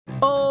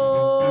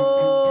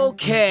Okay,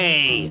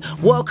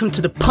 welcome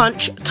to the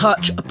Punch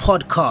Touch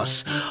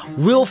podcast.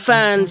 Real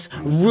fans,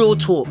 real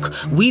talk.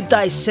 We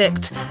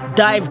dissect,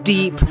 dive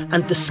deep,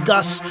 and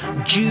discuss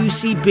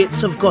juicy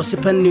bits of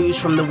gossip and news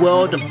from the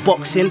world of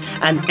boxing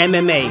and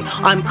MMA.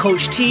 I'm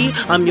Coach T,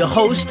 I'm your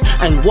host,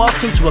 and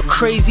welcome to a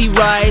crazy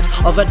ride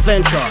of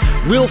adventure.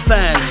 Real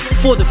fans,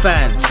 for the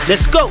fans.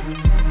 Let's go!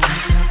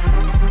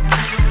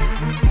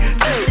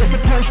 Hey, it's the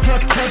Punch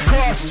Touch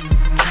podcast.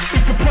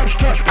 It's the Punch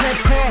Touch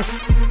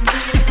podcast.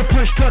 It's the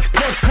Punch Touch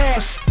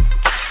podcast.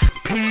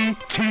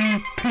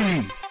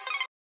 PTP.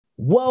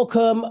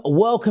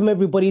 Welcome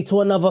everybody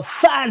to another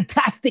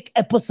fantastic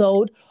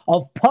episode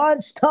of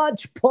Punch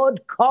Touch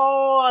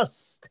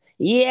podcast.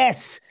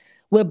 Yes,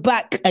 we're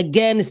back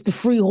again. It's the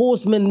Three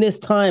Horsemen this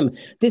time.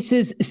 This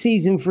is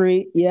season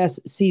 3. Yes,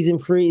 season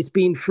 3. It's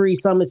been 3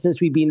 summers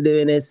since we've been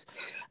doing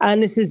this.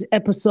 And this is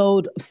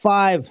episode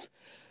 5.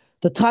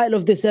 The title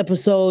of this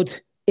episode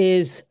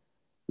is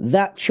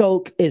That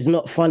Choke Is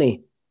Not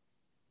Funny.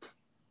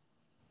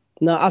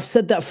 Now, I've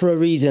said that for a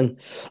reason.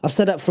 I've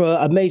said that for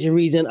a major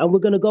reason, and we're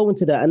going to go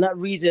into that. And that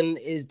reason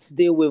is to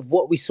deal with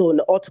what we saw in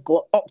the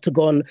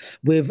octagon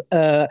with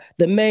the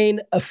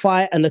main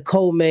fight and the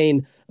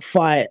co-main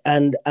fight,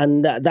 and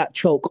that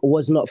choke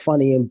was not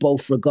funny in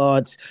both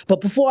regards.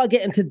 But before I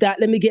get into that,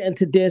 let me get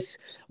into this.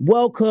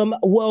 Welcome,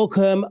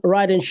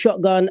 riding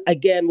shotgun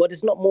again. Well,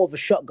 it's not more of a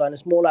shotgun.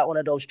 It's more like one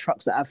of those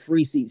trucks that have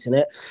 3 seats in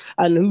it.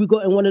 And who we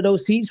got in one of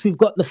those seats? We've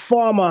got the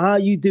farmer. How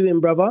you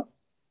doing, brother?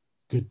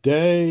 Good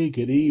day,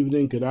 good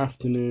evening, good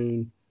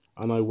afternoon,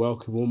 and I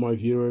welcome all my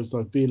viewers.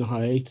 I've been on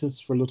hiatus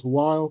for a little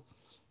while,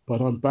 but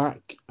I'm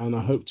back, and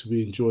I hope to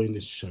be enjoying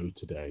this show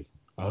today.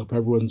 I hope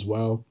everyone's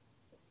well,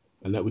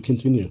 and that we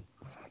continue.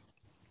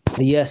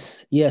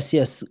 Yes.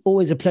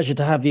 Always a pleasure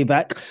to have you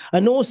back.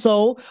 And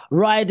also,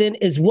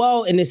 riding as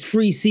well in this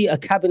 3-seater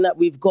cabin that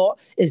we've got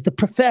is the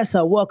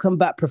Professor. Welcome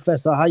back,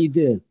 Professor. How you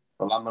doing?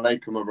 Assalamu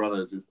alaikum, my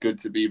brothers. It's good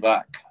to be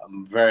back.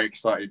 I'm very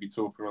excited to be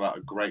talking about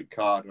a great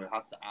card. I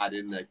have to add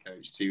in there,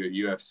 Coach, to at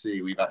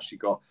UFC. We've actually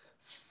got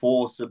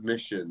 3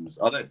 submissions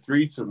on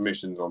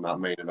that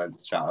main event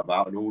to chat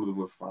about, and all of them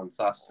were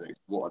fantastic.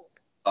 What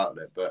about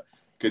it? But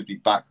good to be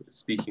back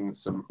speaking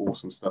some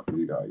awesome stuff with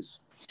you guys.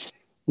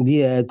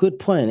 Yeah, good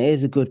point. It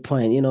is a good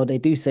point. You know, they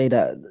do say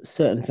that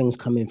certain things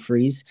come in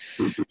threes.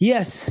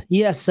 Yes.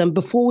 And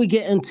before we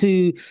get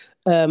into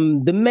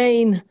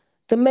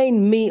the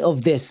main meat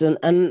of this, and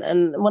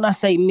when I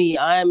say meat,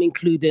 I am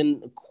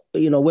including,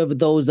 you know, whether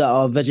those that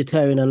are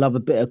vegetarian and love a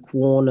bit of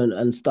corn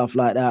and stuff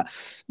like that.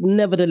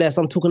 Nevertheless,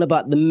 I'm talking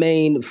about the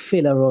main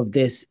filler of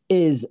this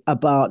is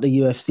about the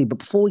UFC. But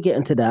before we get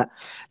into that,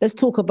 let's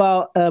talk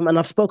about, and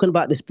I've spoken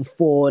about this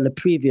before in a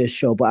previous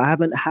show, but I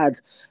haven't had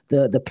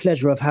the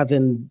pleasure of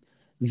having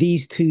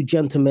these 2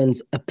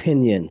 gentlemen's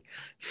opinion.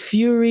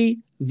 Fury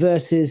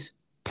versus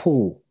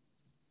Paul.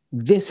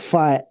 This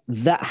fight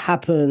that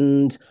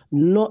happened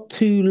not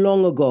too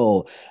long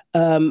ago.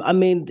 I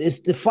mean, it's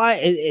the fight.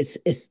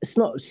 It's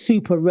not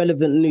super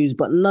relevant news,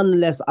 but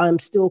nonetheless, I'm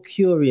still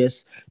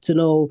curious to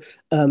know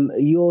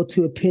your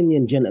 2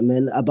 opinion,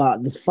 gentlemen,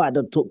 about this fight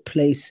that took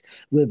place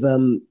with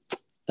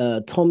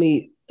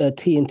Tommy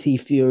TNT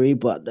Fury.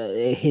 But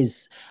I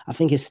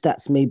think his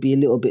stats may be a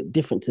little bit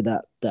different to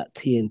that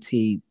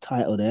TNT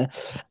title there,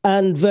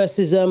 and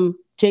versus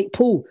Jake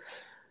Paul.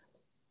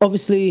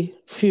 Obviously,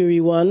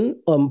 Fury won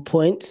on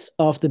points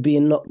after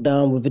being knocked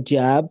down with a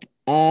jab.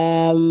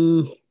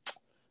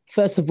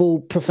 First of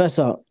all,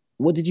 Professor,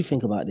 what did you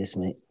think about this,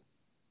 mate?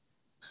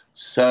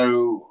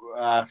 So,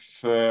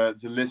 for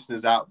the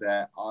listeners out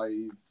there,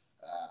 I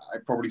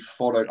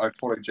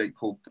followed Jake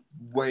Paul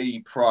way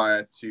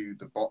prior to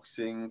the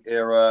boxing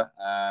era,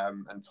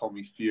 and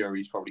Tommy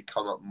Fury's probably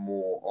come up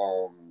more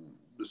on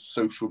the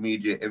social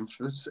media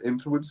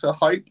influencer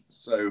hype.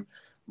 So,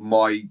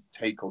 my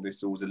take on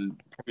this was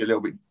probably a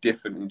little bit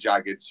different and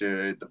jagged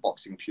to the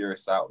boxing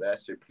purists out there.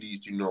 So please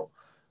do not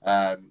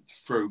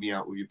throw me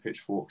out with your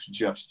pitchforks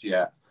just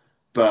yet.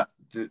 But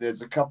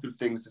there's a couple of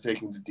things to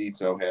take into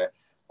detail here.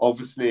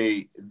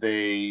 Obviously,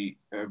 they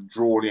have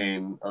drawn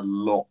in a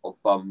lot of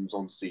bums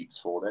on seats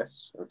for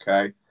this,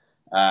 okay?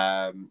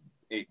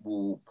 It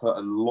will put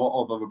a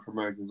lot of other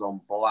promotions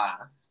on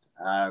blast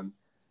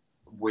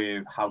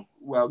with how,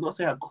 well, not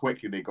say how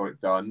quickly they got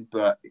it done,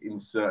 but in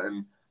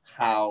certain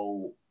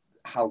how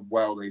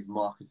well they've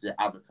marketed it,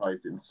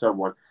 advertised it, and so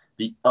on.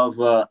 The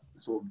other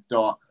sort of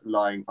dark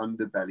lying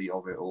underbelly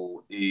of it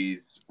all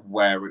is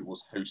where it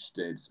was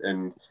hosted.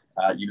 And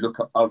you look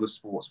at other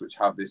sports which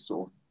have this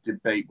sort of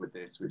debate with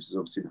this, which is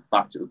obviously the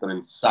fact it was done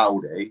in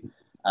Saudi,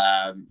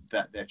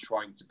 that they're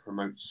trying to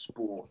promote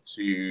sport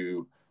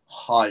to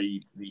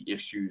hide the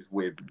issues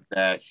with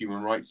their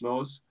human rights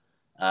laws.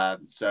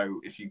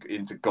 So if you get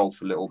into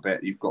golf a little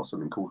bit, you've got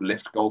something called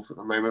Lift Golf at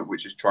the moment,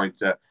 which is trying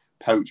to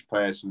poach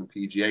players from the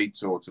PGA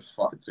Tour to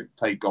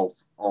play golf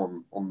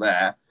on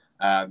there,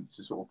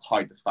 to sort of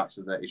hide the facts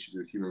of their issues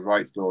with human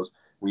rights laws.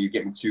 When you're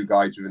getting 2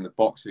 guys within the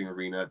boxing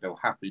arena, they'll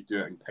happily do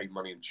it and pay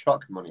money and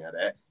chuck money at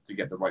it to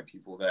get the right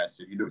people there.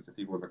 So if you looked at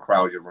people in the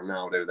crowd, you have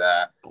Ronaldo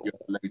there, you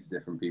have loads of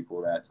different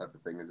people there, type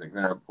of thing as an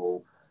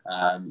example.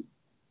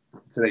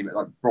 Today,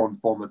 like Bronze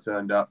Bomber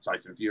turned up,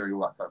 Tyson Fury,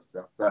 all that type of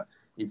stuff. But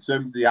in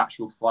terms of the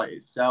actual fight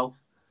itself,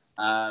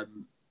 I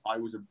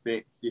was a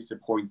bit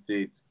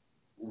disappointed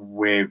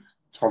with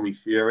Tommy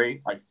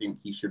Fury. I think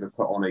he should have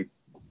put on a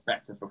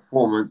better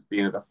performance,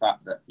 being the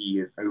fact that he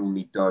has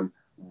only done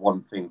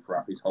one thing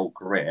throughout his whole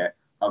career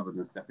other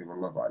than stepping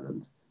on Love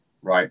Island,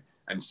 right?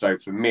 And so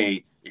for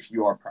me, if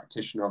you are a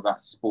practitioner of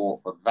that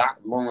sport for that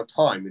long a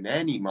time in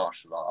any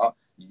martial art,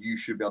 you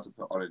should be able to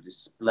put on a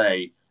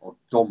display of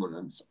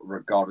dominance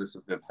regardless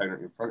of the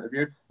opponent in front of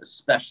you,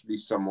 especially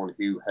someone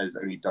who has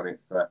only done it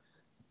for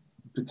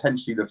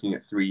potentially looking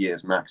at 3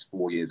 years, max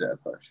 4 years at a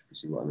push, if you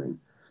see what I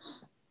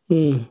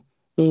mean.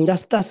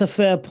 That's a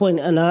fair point,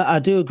 and I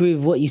do agree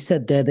with what you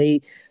said there.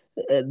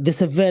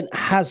 This event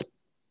has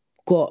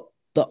got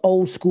the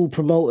old school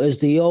promoters,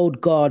 the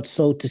old guard,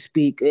 so to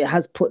speak. It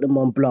has put them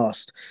on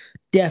blast.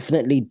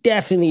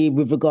 Definitely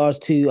with regards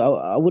to,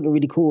 I wouldn't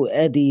really call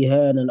Eddie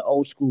Hearn an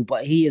old school,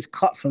 but he is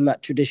cut from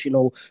that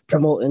traditional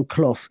promoting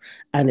cloth.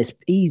 And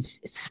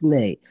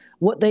mate,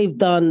 what they've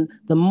done,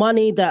 the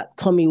money that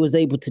Tommy was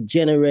able to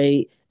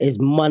generate is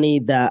money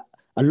that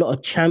a lot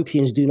of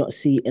champions do not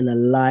see in a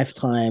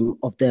lifetime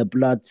of their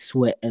blood,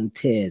 sweat, and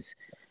tears.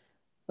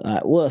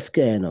 What's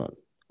going on?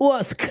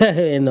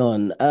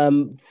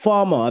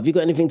 Farmer, have you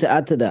got anything to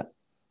add to that?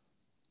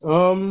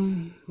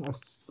 I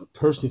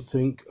personally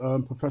think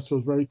Professor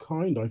was very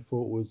kind. I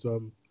thought it was a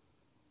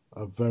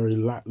very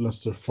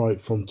lackluster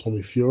fight from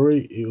Tommy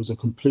Fury. It was a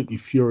completely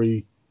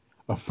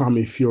a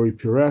family Fury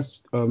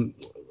purist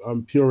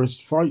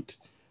fight.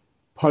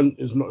 Punch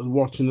is not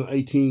watching an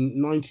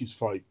 1890s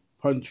fight.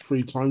 Punch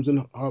 3 times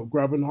and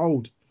grab and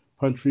hold.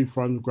 Punch 3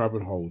 front, grab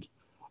and hold.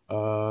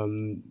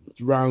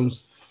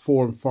 Rounds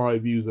 4 and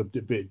 5, he was a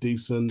bit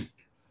decent.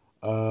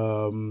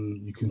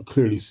 You can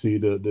clearly see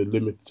the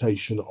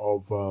limitation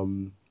of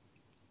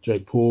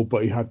Jake Paul,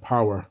 but he had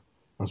power.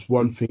 That's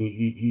one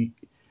thing.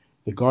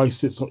 The guy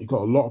sits on. He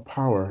got a lot of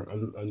power,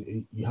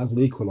 and he has an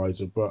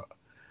equalizer. But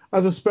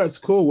as a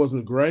spectacle,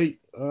 wasn't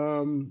great.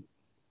 I'm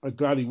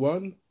glad he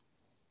won.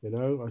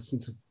 I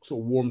seem to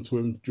sort of warm to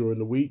him during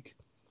the week.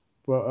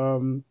 But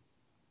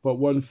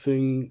one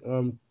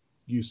thing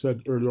you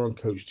said earlier on,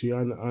 Coach T,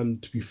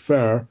 and to be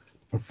fair,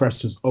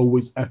 professors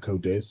always echo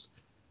this.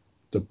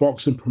 The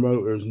boxing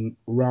promoters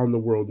around the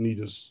world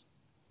need to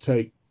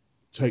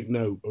take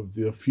note of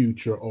the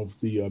future of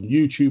the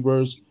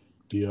YouTubers,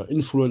 the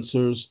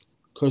influencers,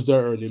 because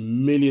they're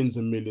earning millions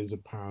and millions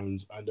of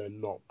pounds and they're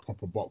not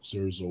proper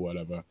boxers or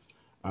whatever.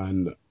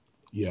 And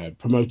yeah,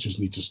 promoters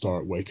need to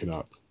start waking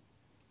up.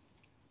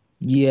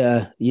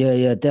 Yeah,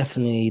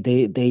 definitely.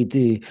 They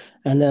do.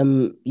 And I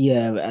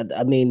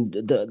mean,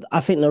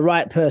 I think the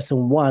right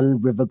person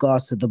won with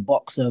regards to the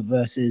boxer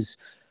versus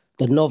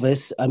the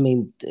novice. I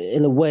mean,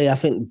 in a way, I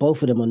think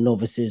both of them are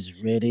novices,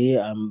 really.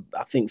 I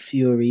think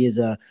Fury is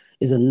a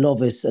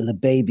novice and a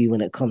baby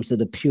when it comes to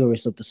the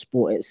purist of the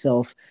sport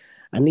itself.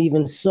 And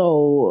even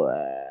so,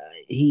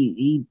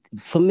 he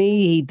for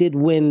me, he did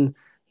win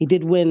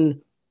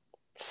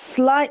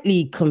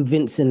slightly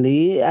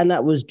convincingly, and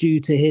that was due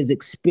to his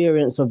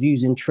experience of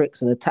using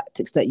tricks and the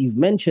tactics that you've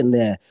mentioned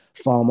there,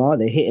 Farmer,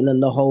 the hitting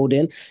and the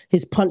holding.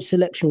 His punch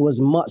selection was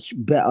much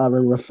better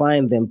and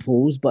refined than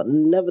Paul's, but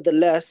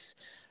nevertheless,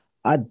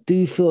 I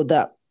do feel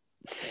that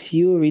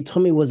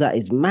Tommy was at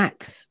his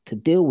max to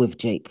deal with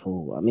Jake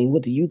Paul. I mean,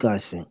 what do you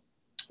guys think?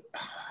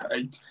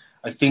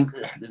 I think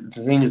the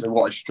thing is that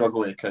what I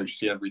struggle with, Coach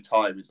T, every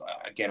time is,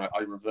 again,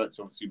 I revert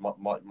to obviously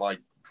my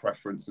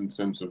preference in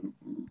terms of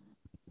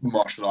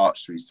martial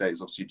arts, should we say,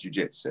 is obviously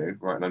jiu-jitsu,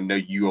 right? And I know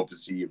you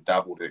obviously have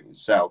dabbled in it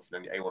yourself,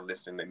 and anyone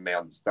listening, they may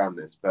understand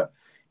this, but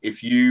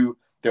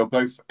they're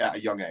both at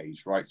a young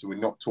age, right? So we're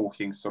not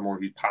talking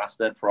someone who's past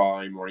their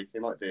prime or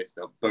anything like this.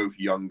 They're both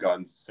young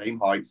guns, same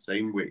height,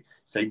 same weight,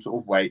 same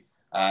sort of weight.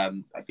 I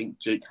think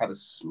Jake had a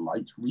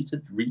slight reach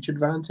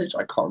advantage.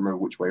 I can't remember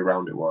which way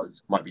around it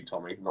was. Might be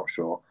Tommy, I'm not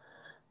sure.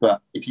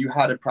 But if you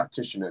had a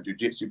practitioner, a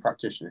jiu-jitsu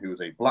practitioner who was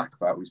a black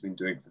belt, who's been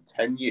doing it for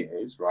 10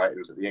 years, right? It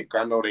was at the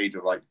grand old age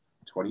of like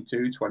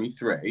 22,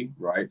 23,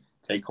 right?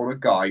 Take on a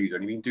guy who's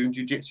only been doing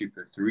jiu-jitsu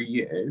for 3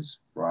 years,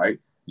 right?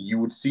 You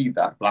would see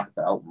that black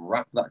belt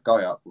wrap that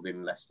guy up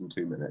within less than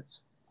 2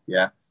 minutes,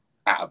 yeah,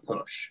 at a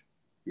push,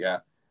 yeah.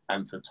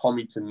 And for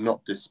Tommy to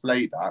not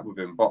display that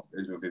within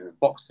his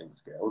boxing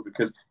skills,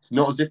 because it's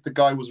not as if the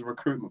guy was a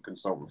recruitment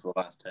consultant for the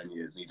last 10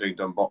 years and he's only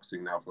done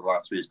boxing now for the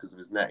last 3 years because of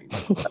his name.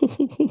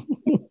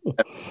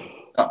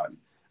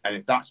 And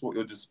if that's what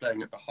you're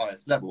displaying at the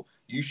highest level,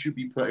 you should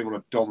be putting on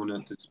a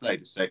dominant display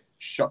to say,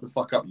 shut the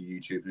fuck up, you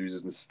YouTube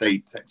losers, and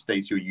stay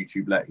to your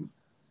YouTube lane.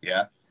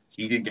 Yeah?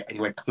 He didn't get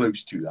anywhere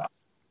close to that.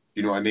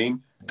 You know what I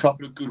mean? A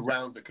couple of good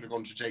rounds that could have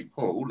gone to Jake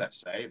Paul, let's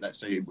say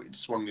it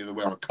swung the other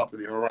way on a couple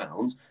of the other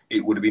rounds,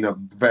 it would have been a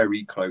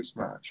very close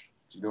match.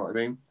 Do you know what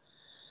I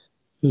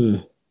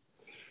mean?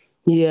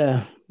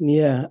 Yeah.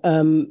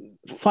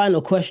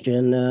 Final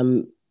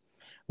question.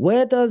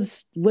 Where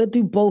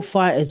do both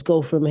fighters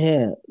go from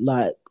here?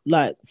 Like,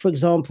 like for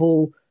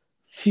example,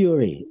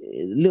 Fury,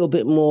 a little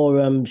bit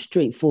more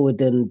straightforward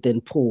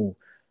than Paul.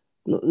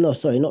 No, no,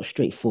 sorry, not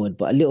straightforward,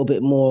 but a little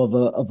bit more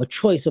of a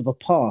choice of a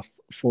path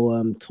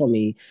for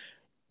Tommy.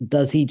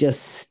 Does he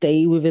just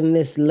stay within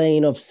this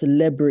lane of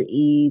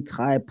celebrity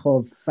type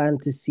of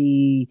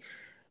fantasy,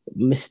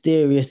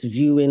 mysterious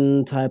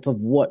viewing type of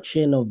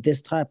watching of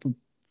this type of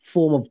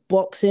form of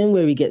boxing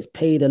where he gets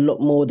paid a lot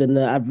more than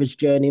the average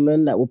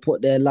journeyman that will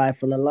put their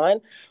life on the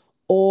line?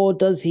 Or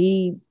does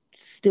he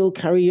still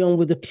carry on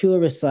with the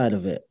purist side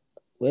of it?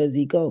 Where does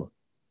he go?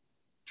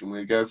 Do you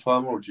want me to go,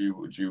 Farmer, or do you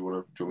want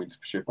me to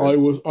ship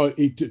it?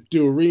 He'd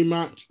do a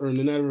rematch, earn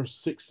another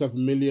 6-7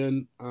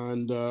 million,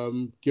 and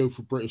go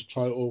for British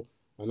title,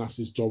 and that's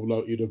his job.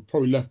 Like, he'd have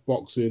probably left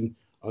boxing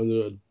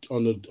under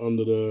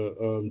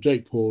the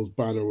Jake Paul's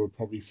banner with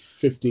probably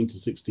 15 to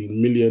 16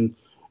 million,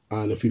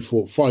 and if he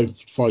fought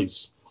 5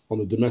 fights on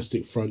the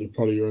domestic front, he'd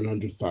probably earn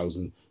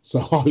 100,000.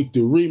 So I'd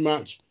do a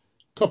rematch,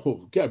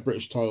 get a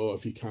British title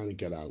if he can, and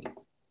get out.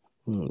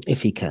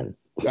 If he can.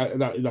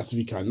 That's if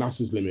he can. That's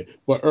his limit.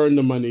 But earn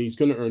the money. He's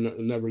going to earn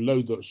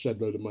another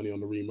shed load of money on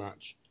the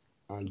rematch,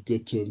 and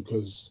good to him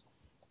because,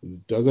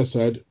 as I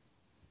said,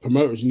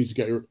 promoters, you need to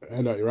get your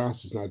head out your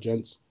asses now,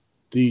 gents.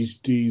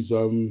 These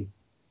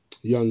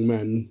young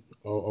men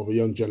of a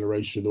young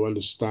generation who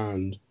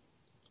understand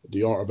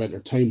the art of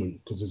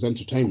entertainment, because it's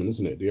entertainment,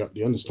 isn't it?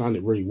 They understand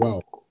it really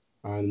well.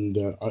 And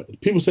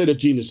people say they're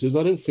geniuses.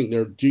 I don't think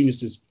they're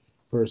geniuses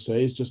per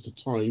se. It's just a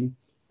time,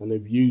 and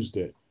they've used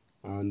it.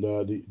 And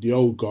the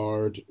old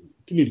guard,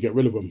 you need to get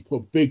rid of them. Put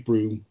a big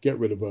broom, get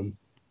rid of them.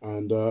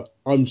 And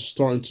I'm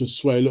starting to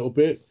sway a little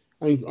bit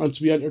and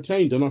to be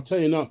entertained. And I'll tell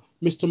you now,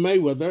 Mr.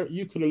 Mayweather,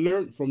 you could have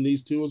learned from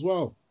these two as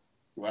well.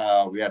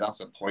 Well, yeah,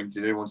 that's a point.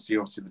 Did anyone see,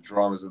 obviously, the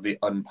dramas of the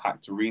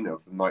unpacked arena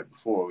of the night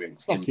before?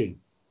 Fucking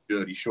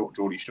Geordie Shore,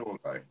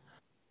 though.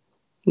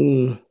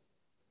 Mm. It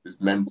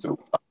was mental.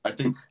 I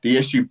think the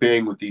issue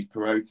being with these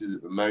promoters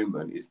at the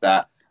moment is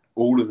that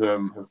all of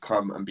them have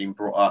come and been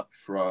brought up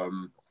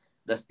from,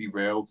 let's be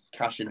real,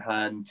 cash in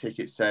hand,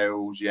 ticket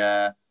sales,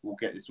 yeah, we'll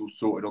get this all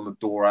sorted on the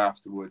door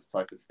afterwards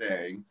type of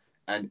thing.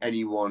 And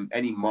any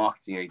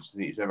marketing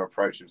agency that's ever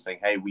approached them saying,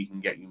 hey, we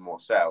can get you more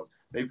sales,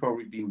 they've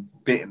probably been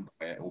bitten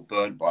by it or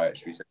burnt by it,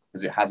 should we say,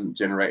 because it hasn't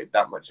generated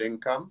that much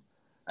income.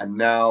 And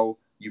now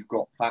you've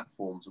got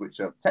platforms which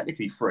are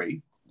technically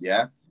free,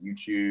 yeah,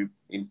 YouTube,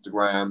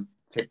 Instagram,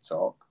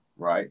 TikTok,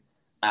 right?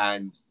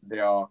 And they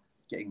are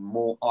getting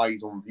more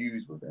eyes on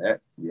views with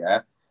it,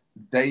 yeah.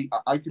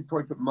 I could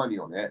probably put money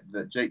on it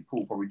that Jake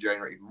Paul probably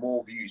generated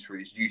more views for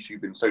his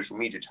YouTube and social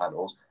media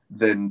channels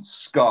than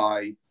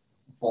Sky,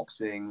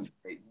 boxing,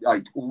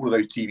 like all of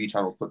those TV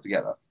channels put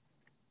together,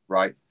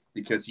 right?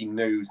 Because he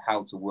knows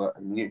how to work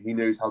and he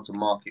knows how to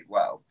market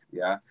well,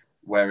 yeah?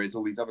 Whereas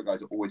all these other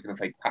guys are always going to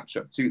play catch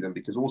up to them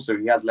because also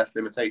he has less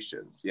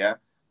limitations, yeah?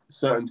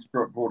 Certain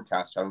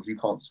broadcast channels you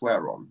can't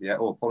swear on, yeah?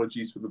 Or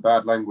apologies for the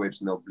bad language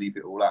and they'll bleep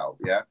it all out,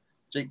 yeah?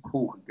 Jake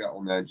Paul can get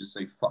on there and just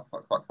say fuck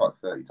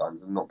 30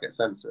 times and not get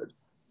censored,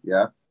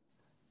 yeah?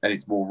 And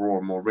it's more raw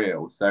and more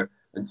real. So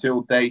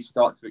until they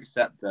start to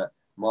accept that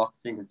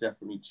marketing has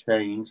definitely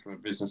changed from a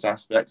business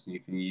aspect and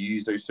you can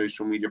use those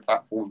social media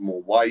platforms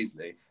more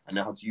wisely and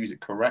know how to use it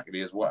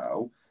correctly as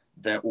well,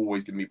 they're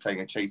always going to be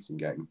playing a chasing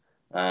game.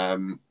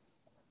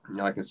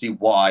 I can see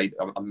why.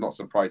 I'm not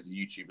surprised the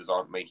YouTubers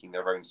aren't making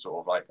their own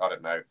sort of, like, I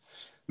don't know,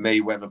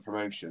 Mayweather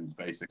promotions,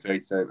 basically,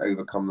 to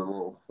overcome them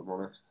all, if I'm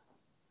honest.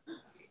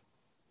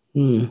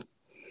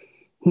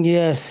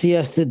 Yes,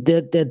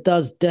 there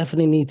does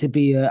definitely need to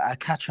be a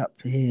catch up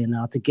here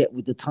now to get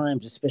with the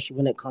times, especially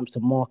when it comes to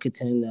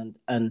marketing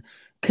and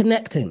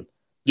connecting.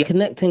 Yeah.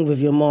 Connecting with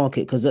your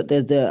market, because I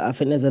think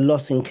there's a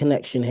loss in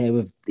connection here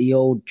with the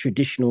old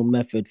traditional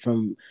method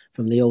from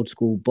the old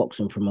school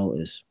boxing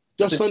promoters.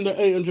 Just under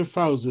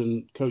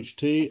 800,000, Coach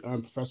T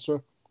and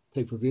Professor,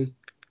 pay-per-view.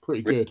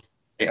 Pretty good.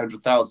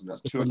 800,000,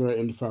 that's just under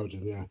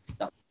 800,000, yeah.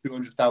 That's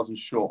 200,000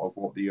 short of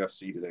what the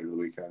UFC did over the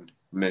weekend.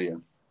 $1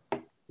 million.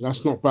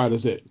 That's not bad,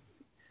 is it?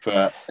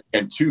 For,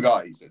 again, two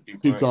guys.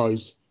 Two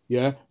guys,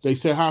 yeah. They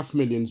say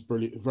 500,000's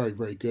brilliant, very,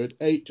 very good.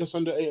 Just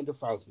under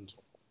 800,000.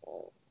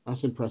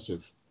 That's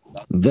impressive.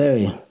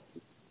 Very.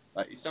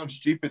 It sounds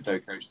stupid, though,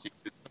 Coach T,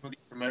 because some of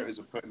these promoters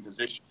are put in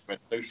positions where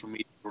social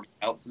media really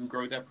helps them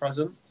grow their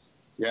presence.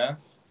 Yeah?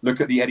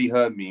 Look at the Eddie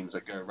Hearn memes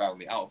that go around,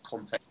 the out of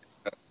context.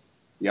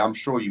 Yeah, I'm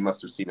sure you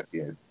must have seen a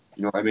few.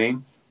 You know what I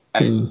mean?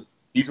 And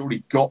he's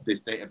already got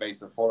this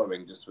database of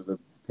following just for the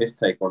piss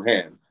take on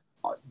him.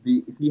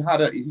 If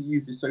he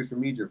used his social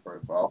media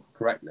profile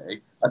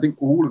correctly, I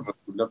think all of us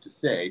would love to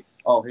see,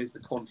 oh, here's the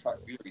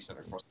contract he sent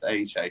across to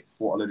AHA,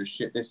 what a load of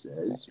shit this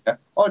is. Yeah,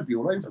 I'd be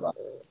all over that.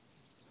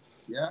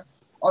 Yeah,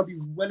 I'd be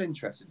well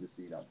interested to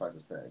see that type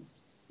of thing.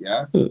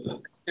 Yeah,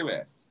 do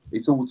it.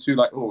 It's all too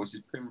like, oh, it's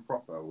just prim and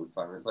proper all the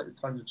time. It's like the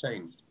times have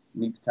changed.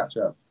 You need to catch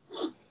up.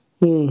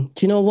 Do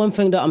you know one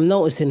thing that I'm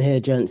noticing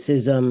here, gents,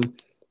 is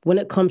when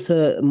it comes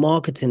to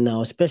marketing now,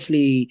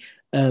 especially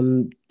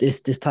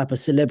this type of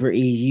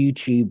celebrity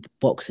YouTube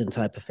boxing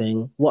type of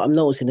thing, what I'm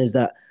noticing is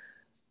that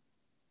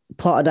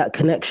part of that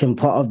connection,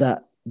 part of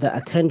that the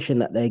attention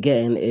that they're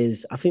getting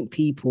is, I think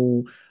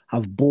people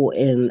have bought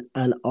in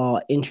and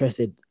are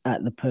interested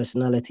at the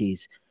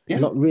personalities. Yeah.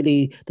 They're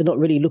not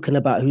really looking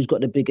about who's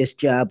got the biggest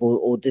jab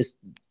or this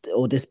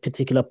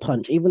particular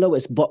punch, even though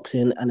it's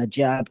boxing and a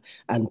jab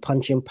and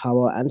punching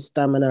power and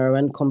stamina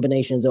and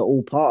combinations are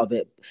all part of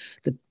it.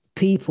 The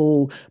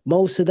people,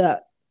 most of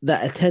that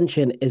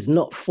attention is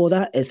not for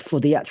that, it's for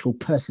the actual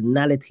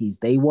personalities.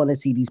 They want to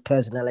see these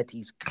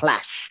personalities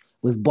clash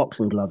with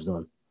boxing gloves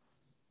on.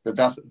 But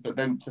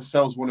then to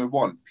sales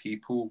 101,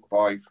 people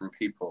buy from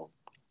people.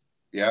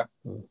 Yeah.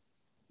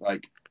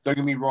 Like, don't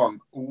get me wrong,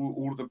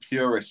 all of the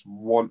purists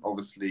want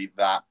obviously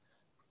that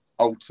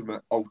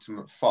ultimate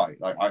fight.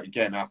 Like,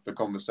 again, after the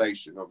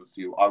conversation,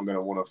 obviously I'm going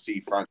to want to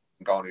see Francis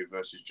Ngannou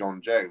versus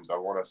John Jones. I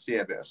want to see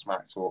a bit of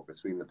smack talk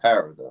between the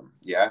pair of them.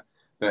 Yeah.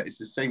 But it's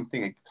the same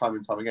thing time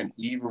and time again,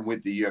 even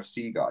with the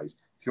UFC guys.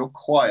 If you're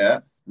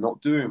quiet,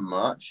 not doing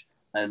much,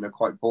 and they're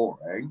quite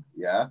boring,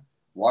 yeah,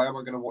 why am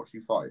I going to watch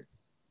you fight?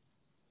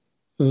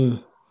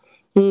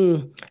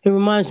 It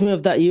reminds me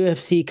of that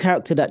UFC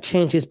character that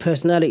changed his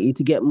personality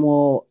to get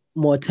more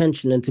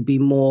attention and to be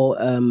more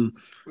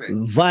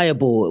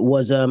viable. It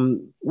was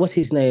what's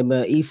his name?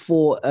 He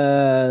fought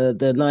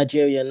the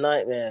Nigerian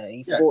Nightmare.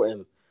 He fought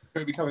him.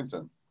 Kobe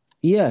Covington.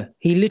 Yeah,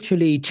 he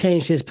literally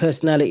changed his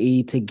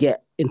personality to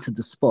get into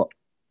the spot.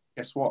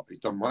 Guess what? He's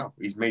done well.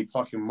 He's made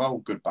fucking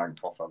good bank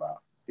off of that.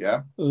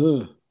 Yeah.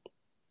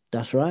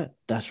 That's right.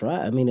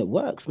 I mean, it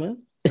works,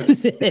 man.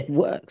 It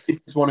works.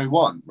 It's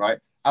 101, right?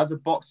 As a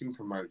boxing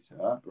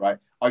promoter, right,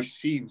 I've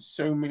seen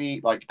so many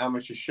like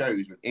amateur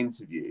shows with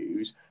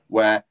interviews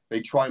where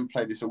they try and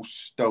play this all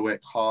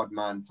stoic, hard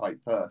man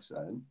type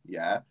person,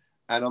 yeah,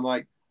 and I'm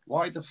like,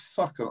 why the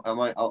fuck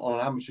am I on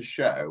an amateur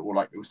show, or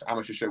like it was an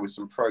amateur show with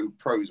some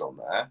pros on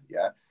there,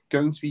 yeah,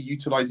 going to be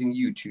utilizing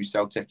you to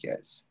sell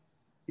tickets,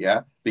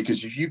 yeah,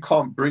 because if you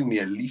can't bring me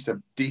at least a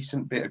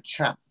decent bit of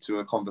chat to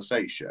a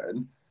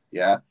conversation,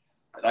 yeah.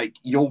 Like,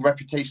 your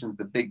reputation's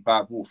the big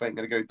bad wolf ain't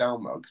going to go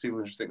down well, because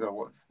people just think, oh,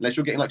 what? Unless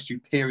you're getting like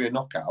superior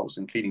knockouts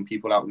and cleaning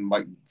people out in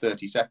like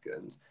 30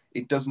 seconds,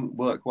 it doesn't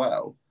work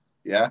well.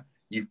 Yeah,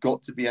 you've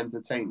got to be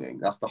entertaining.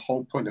 That's the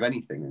whole point of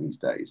anything in these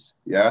days.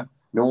 Yeah,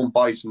 no one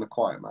buys from the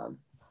quiet man.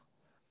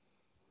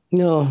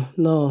 No,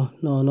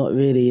 not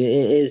really.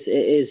 It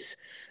is.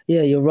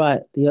 Yeah, you're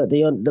right.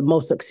 The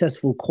most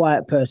successful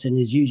quiet person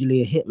is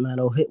usually a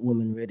hitman or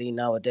hitwoman, really,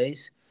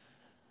 nowadays.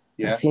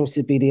 Yeah, that seems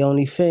to be the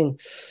only thing.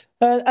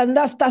 And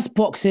that's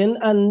boxing,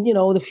 and you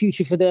know, the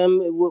future for them,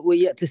 we're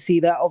yet to see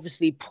that.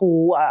 Obviously,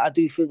 Paul, I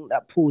do think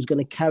that Paul's going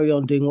to carry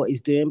on doing what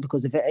he's doing,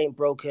 because if it ain't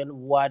broken,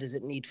 why does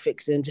it need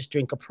fixing? Just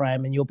drink a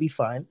Prime and you'll be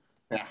fine.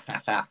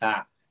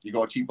 You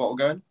got a cheap bottle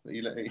going?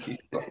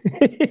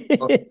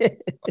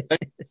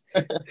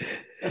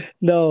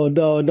 No.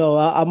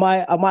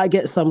 I might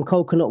get some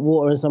coconut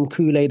water and some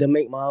Kool-Aid and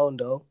make my own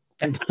though.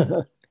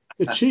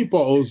 The cheap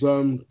bottles,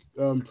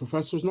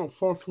 Professor's not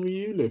far from where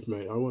you live,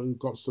 mate. I went and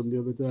got some the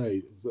other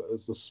day.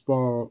 It's the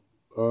Spa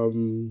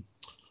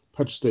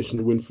petrol station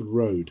in Winford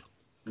Road.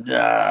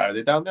 Yeah,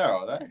 they're down there,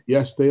 are they?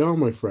 Yes, they are,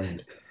 my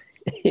friend.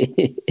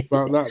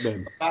 About that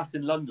then. Last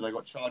in London, I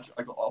got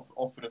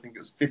offered, I think it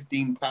was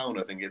 £15,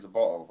 I think it's a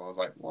bottle. I was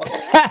like, what?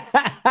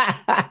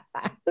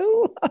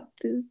 What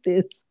is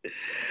this?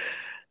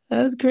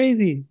 That's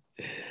crazy.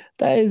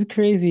 That is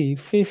crazy.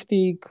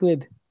 50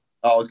 quid.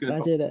 Oh, I was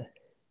going to that.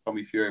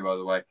 Tommy Fury, by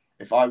the way.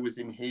 If I was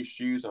in his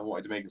shoes and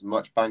wanted to make as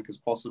much bank as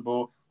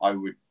possible, I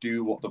would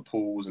do what the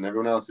Pauls and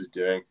everyone else is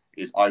doing.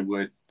 If I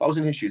was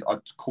in his shoes, I'd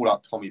call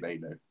out Tommy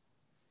Bailey.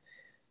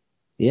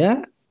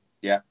 Yeah?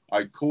 Yeah,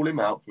 I'd call him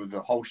out for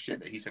the whole shit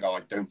that he said, oh,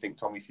 I don't think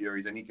Tommy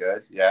Fury's any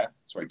good. Yeah,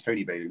 sorry,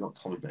 Tony Bailey, not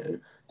Tommy Bailey.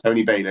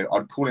 Tony Bailey,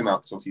 I'd call him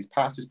out because he's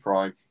past his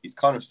prime. He's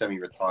kind of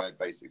semi-retired,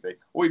 basically.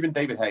 Or even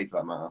David Haye, for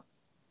that matter.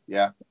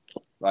 Yeah,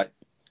 like,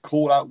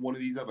 call out one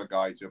of these other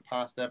guys who are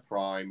past their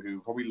prime,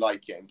 who probably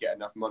like it and get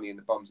enough money in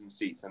the bums and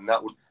seats, and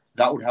that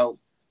would help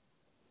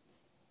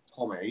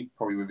Tommy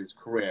probably with his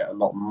career a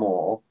lot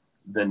more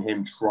than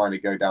him trying to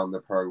go down the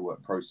pro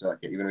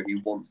circuit. Even though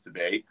he wants to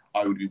be,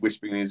 I would be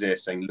whispering in his ear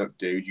saying, "Look,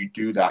 dude, you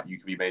do that, you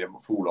can be made a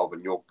fool of,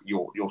 and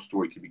your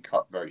story can be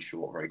cut very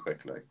short very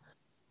quickly."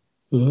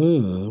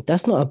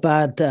 That's not a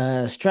bad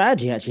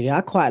strategy, actually.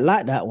 I quite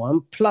like that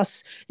one.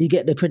 Plus, you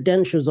get the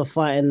credentials of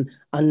fighting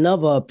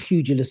another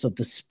pugilist of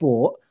the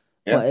sport.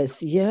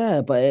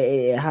 Yeah. But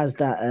it has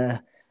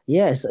that.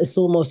 It's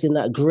almost in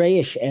that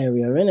grayish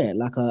area, isn't it?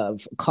 Like a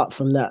cut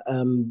from that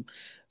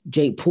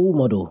Jake Paul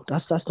model.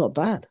 That's not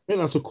bad. I think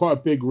that's quite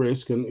a big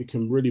risk, and it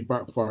can really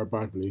backfire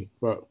badly.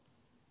 But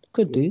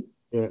could do.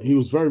 Yeah, he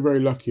was very, very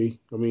lucky.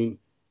 I mean,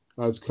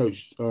 as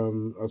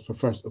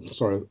Professor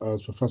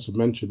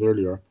mentioned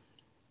earlier,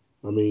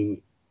 I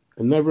mean,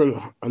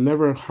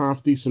 another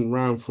half decent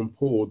round from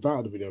Paul, that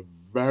would have been a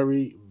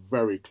very,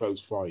 very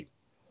close fight.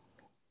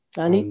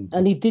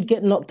 And he did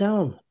get knocked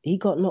down. He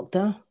got knocked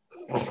down.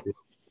 It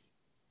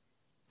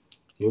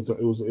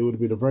would have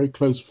been a very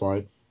close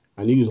fight,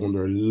 and he was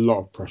under a lot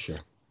of pressure.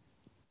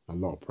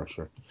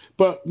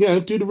 But yeah,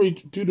 do the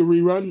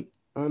rerun,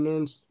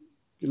 and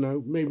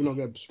maybe not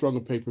get a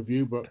stronger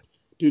pay-per-view, but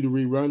do the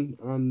rerun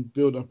and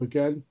build up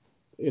again.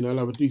 He'll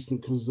have a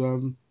decent, because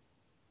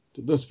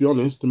let's be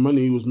honest, the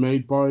money was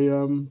made by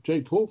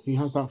Jake Paul. He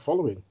has that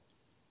following.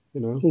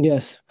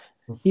 Yes.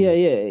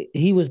 Yeah.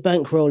 He was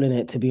bankrolling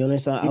it, to be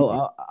honest. I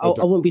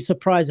wouldn't be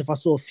surprised if I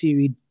saw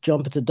Fury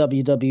jump into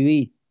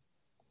WWE.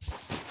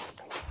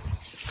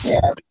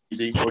 Yeah,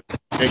 easy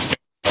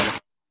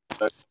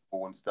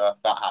and stuff.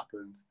 That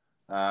happened.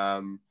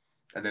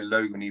 And then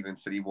Logan even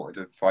said he wanted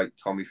to fight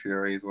Tommy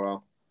Fury as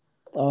well.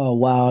 Oh,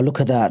 wow. Look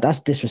at that. That's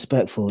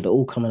disrespectful. They're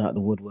all coming out the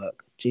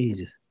woodwork.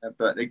 Jesus.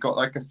 But they got,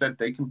 like I said,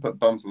 they can put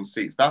bums on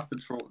seats. That's the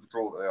draw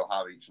that they'll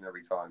have each and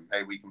every time.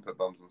 Hey, we can put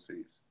bums on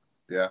seats.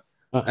 Yeah.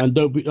 And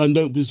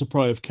don't be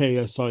surprised if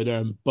KSI there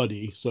and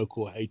Buddy,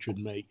 so-called hatred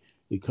mate,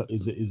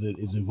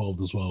 is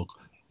involved as well.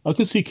 I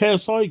can see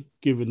KSI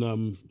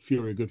giving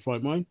Fury a good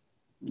fight, mine.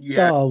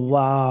 Yeah. Oh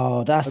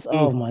wow,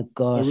 oh my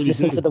gosh! Really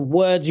Listen to the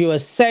words you are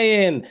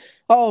saying.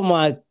 Oh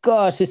my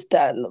gosh, it's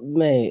that,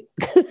 mate.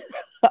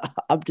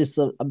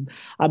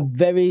 I'm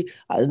very,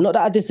 not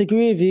that I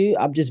disagree with you.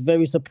 I'm just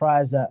very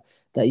surprised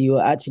that you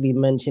were actually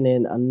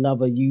mentioning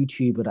another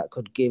YouTuber that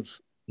could give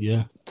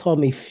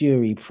Tommy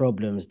Fury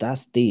problems.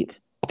 That's deep.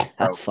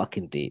 That's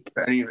fucking deep.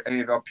 But any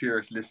of our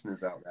purist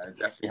listeners out there,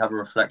 definitely have a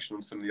reflection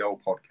on some of the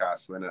old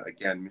podcasts when,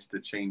 again,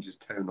 Mr. Changes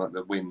tone like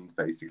the wind,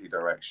 basically,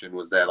 direction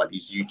was there, like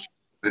these YouTube.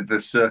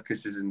 The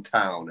circus is in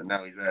town, and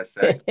now he's there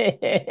saying,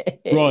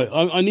 right.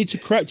 I need to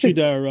correct you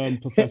there,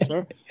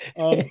 Professor.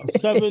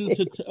 7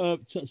 to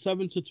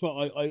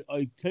 12.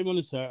 I came on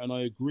this air and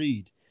I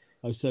agreed.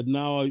 I said,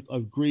 now I've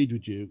agreed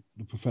with you,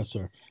 the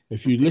Professor.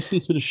 If you listen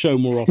to the show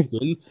more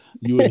often,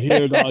 you would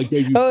hear that I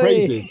gave you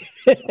praises,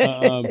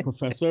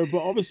 Professor.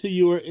 But obviously,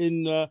 you're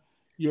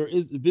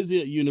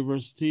busy at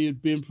university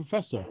being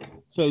professor.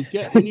 So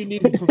when you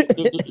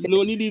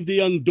leave the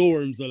young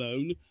dorms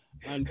alone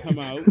and come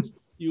out,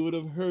 you would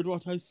have heard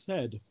what I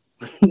said.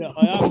 Yeah,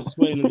 I am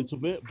swaying a little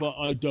bit, but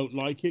I don't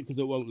like it because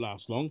it won't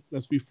last long.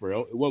 Let's be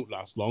real, it won't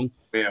last long.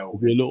 It'll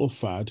be a little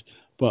fad.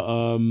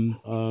 But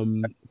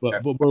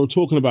we're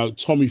talking about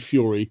Tommy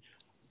Fury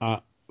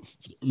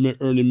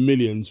earning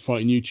millions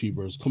fighting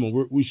YouTubers. Come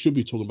on, we should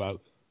be talking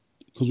about,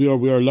 because we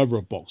are a lover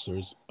of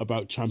boxers,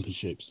 about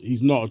championships.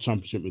 He's not a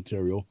championship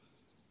material.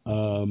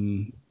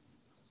 And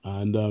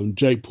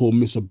Jake Paul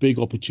missed a big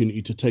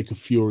opportunity to take a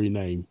Fury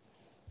name,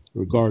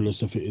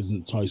 regardless if it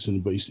isn't Tyson,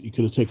 but he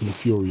could have taken a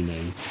Fury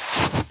name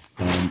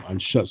and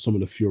shut some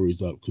of the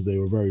Furies up, because they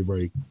were very,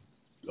 very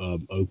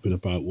open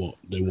about what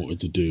they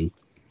wanted to do.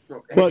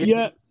 But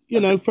yeah,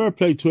 fair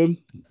play to him.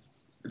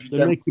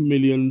 They're making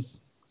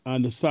millions,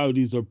 and the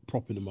Saudis are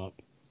propping them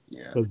up.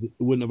 Yeah, because it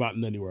wouldn't have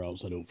happened anywhere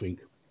else, I don't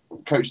think.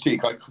 Coach T,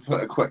 I could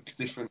put a quick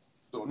different,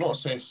 not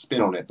say a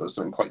spin on it, but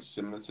something quite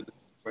similar to the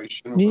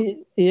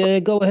situation. Yeah,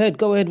 go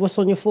ahead. What's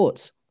on your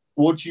thoughts?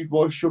 What's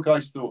your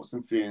guys' thoughts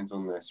and feelings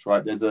on this?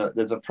 Right, there's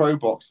a pro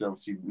boxer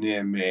obviously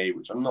near me,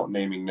 which I'm not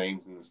naming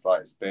names in the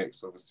slightest bit,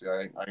 because obviously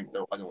I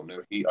don't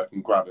know heat. I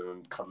can grab him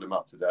and cuddle him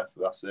up to death.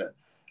 That's it.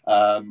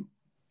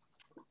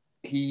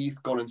 He's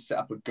gone and set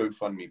up a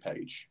GoFundMe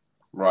page,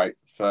 right,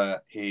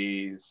 for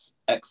his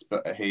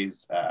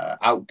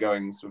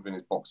outgoings within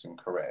his boxing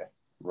career.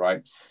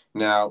 Right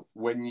now,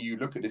 when you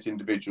look at this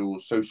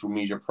individual's social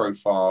media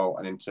profile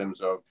and in terms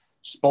of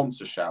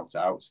sponsor shout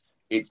outs,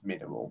 it's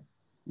minimal.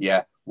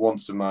 Yeah,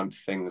 once a month,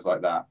 things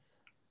like that.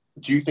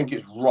 Do you think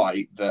it's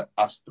right that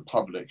us, the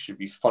public, should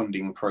be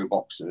funding pro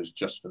boxers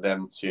just for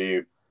them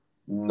to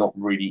not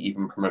really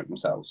even promote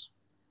themselves?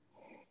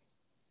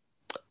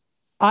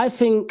 I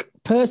think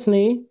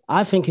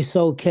it's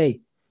okay,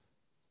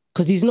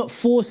 because he's not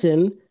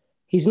forcing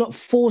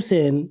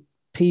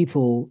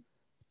people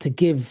to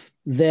give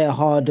their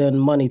hard-earned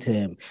money to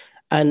him.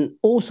 And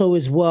also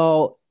as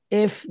well,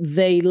 if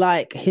they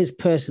like his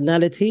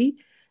personality,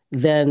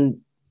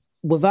 then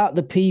without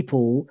the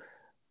people,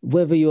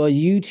 whether you're a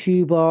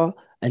YouTuber,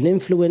 an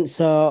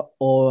influencer,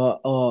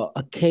 or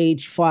a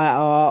cage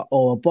fighter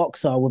or a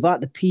boxer, without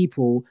the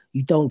people,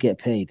 you don't get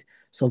paid.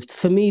 So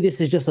for me, this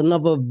is just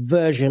another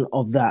version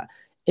of that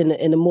in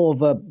a more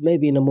of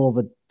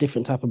a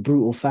different type of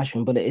brutal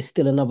fashion, but it is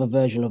still another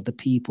version of the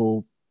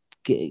people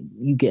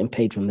getting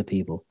paid from the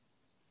people.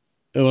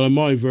 Well,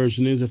 my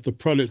version is, if the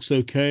product's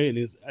okay and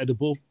it's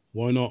edible,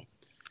 why not?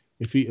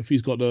 If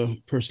he's got the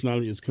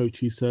personality as Coach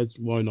he says,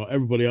 why not?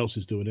 Everybody else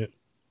is doing it.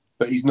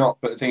 But he's not.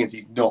 But the thing is,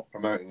 he's not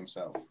promoting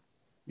himself.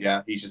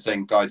 Yeah, he's just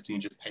saying, guys, can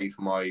you just pay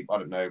for my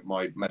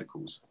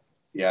medicals?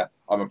 Yeah,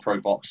 I'm a pro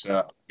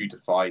boxer, due to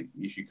fight.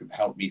 If you could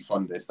help me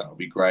fund this, that would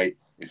be great.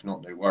 If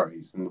not, no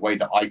worries. And the way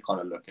that I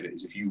kind of look at it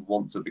is, if you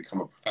want to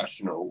become a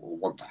professional or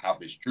want to have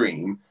this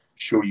dream,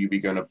 sure, you'll be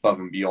going above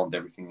and beyond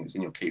everything that's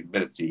in your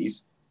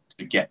capabilities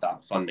to get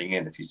that funding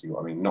in, if you see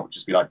what I mean. Not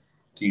just be like,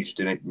 can you just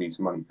donate me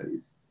some money,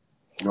 please?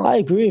 I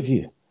agree with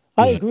you.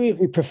 I agree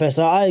with you,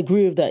 Professor. I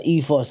agree with that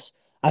ethos.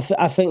 I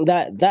think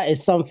that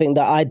is something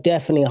that I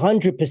definitely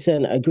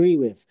 100% agree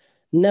with.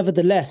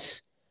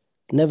 Nevertheless,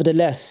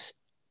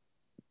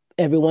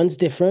 everyone's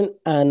different,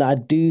 and I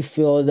do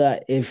feel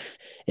that if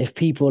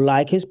people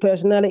like his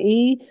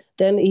personality,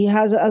 then he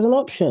has it as an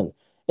option.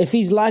 If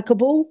he's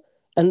likable,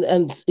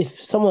 and if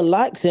someone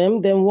likes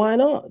him, then why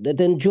not?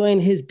 Then join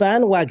his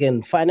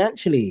bandwagon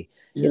financially.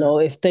 You know,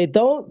 if they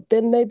don't,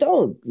 then they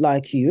don't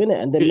like you,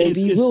 innit? And then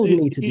maybe you will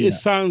need to do It that.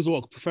 sounds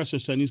what Professor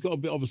said. He's got a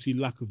bit, obviously,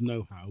 lack of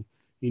know-how.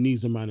 He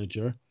needs a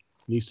manager.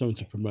 He needs someone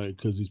to promote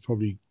because he's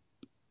probably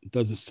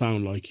doesn't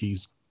sound like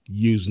he's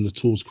using the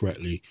tools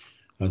correctly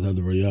as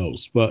everybody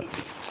else. But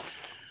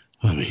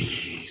I mean,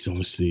 he's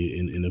obviously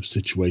in a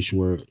situation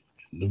where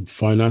the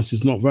finance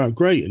is not that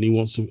great, and he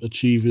wants to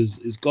achieve his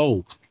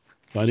goal.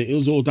 But it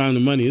was all down to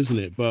money, isn't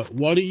it? But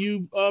why don't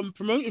you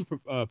promote him,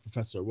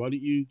 Professor? Why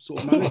don't you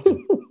sort of manage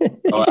him?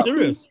 I'm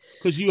serious,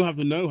 because you have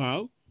the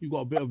know-how. You've got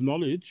a bit of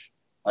knowledge.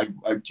 Do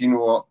you know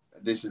what?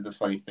 This is the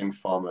funny thing,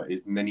 Farmer,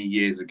 is many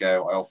years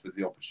ago I offered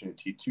the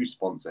opportunity to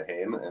sponsor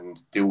him and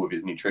deal with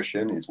his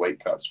nutrition, his weight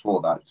cuts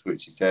for that, to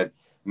which he said,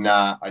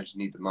 nah, I just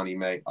need the money,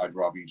 mate. I'd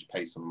rather you just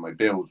pay some of my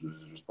bills, was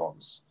his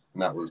response.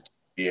 And that was 2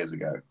 years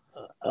ago.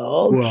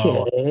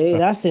 Okay,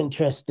 that's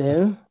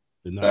interesting.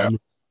 So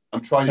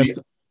I'm trying to get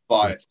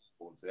biased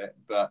towards it,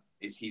 but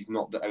he's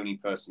not the only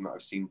person that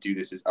I've seen do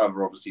this. There's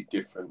other obviously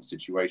different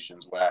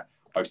situations where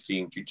I've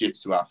seen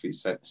jiu-jitsu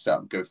athletes set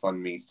up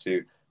GoFundMes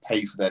to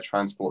pay for their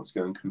transport to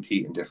go and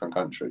compete in different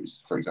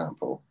countries, for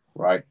example,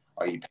 right?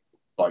 i.e. pay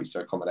flights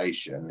or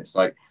accommodation. It's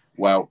like,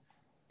 well,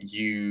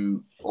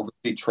 you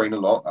obviously train a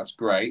lot, that's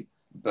great,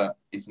 but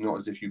it's not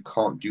as if you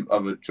can't do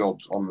other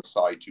jobs on the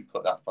side to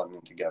put that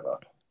funding together.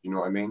 You know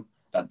what I mean?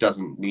 That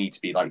doesn't need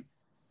to be like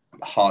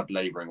hard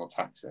laboring or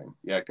taxing.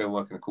 Yeah, go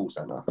work in a call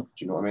center. Do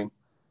you know what I mean?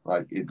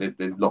 Like,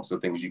 there's lots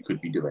of things you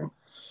could be doing.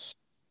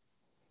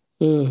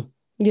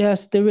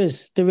 Yes, there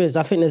is.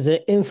 I think there's an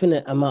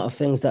infinite amount of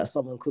things that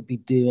someone could be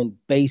doing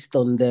based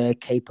on their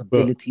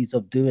capabilities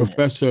of doing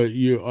Professor,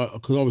 you,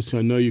 because obviously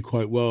I know you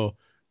quite well.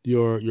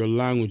 Your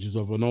language is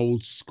of an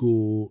old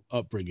school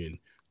upbringing.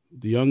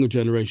 The younger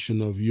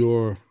generation of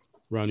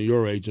around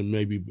your age and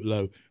maybe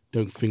below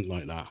don't think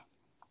like that.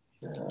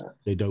 Yeah.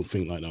 They don't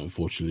think like that,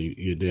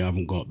 unfortunately. They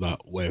haven't got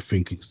that way of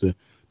thinking. Because the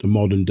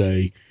modern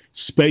day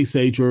space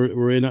age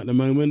we're in at the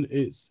moment,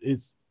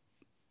 it's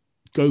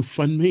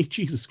GoFundMe,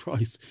 Jesus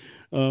Christ.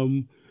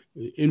 Influencers,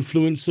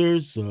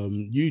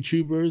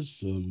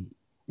 YouTubers.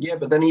 Yeah,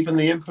 but then even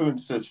the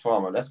influencers,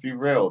 Farmer, let's be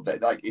real.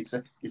 That like it's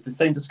the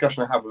same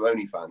discussion I have with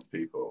OnlyFans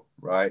people,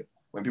 right?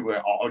 When people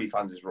go, "Oh,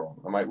 OnlyFans is wrong,"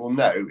 I'm like, well,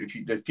 no.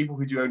 There's people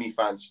who do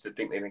OnlyFans just to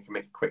think they can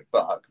make a quick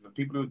buck. The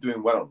people who are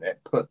doing well on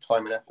it put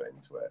time and effort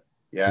into it.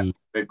 Yeah,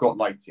 they've got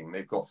lighting,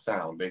 they've got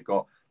sound, they've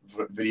got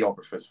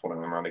videographers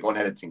following them around, they've got an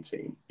editing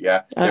team.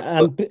 Yeah,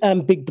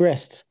 and big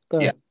breasts.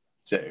 Yeah,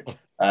 too.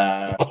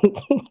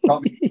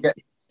 Can't get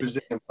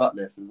Brazilian butt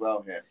lift as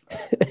well here.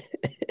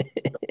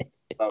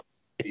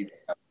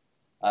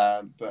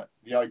 But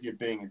the idea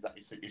being is that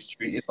it's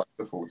treated like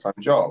a full-time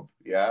job.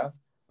 Yeah,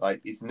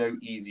 like it's no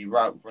easy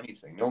route for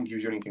anything. No one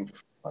gives you anything for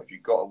free. Like,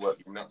 you've got to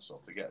work your nuts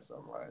off to get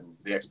somewhere, and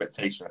the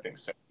expectation, I think,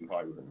 is so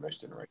high within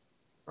most generations.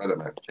 I don't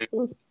know.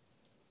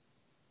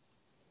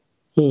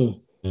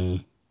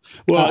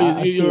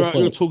 Well,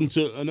 you're talking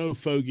to an old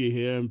fogey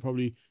here, and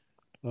probably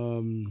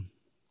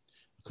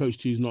Coach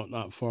T's not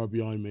that far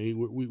behind me.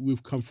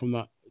 We've come from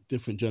that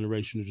different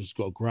generation who just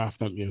got a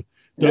graft, haven't you?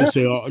 Don't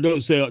say our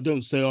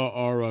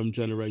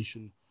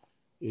generation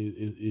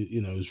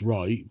is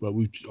right, but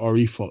our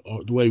ethos,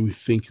 the way we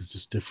think is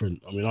just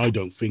different. I mean, I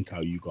don't think how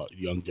you got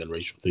young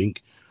generation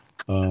think,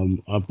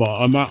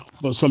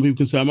 but some people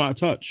can say I'm out of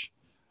touch,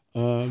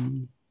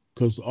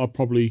 because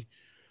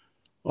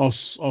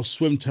I'll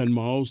swim 10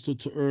 miles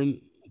to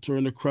earn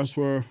a crest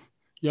where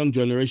young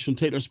generation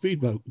take their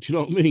speedboat. Do you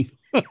know what I mean?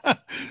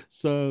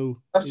 So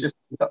that's just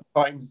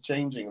times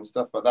changing and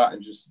stuff like that,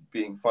 and just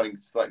finding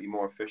slightly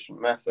more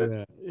efficient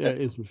method. Yeah, it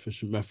is an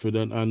efficient method,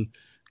 and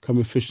come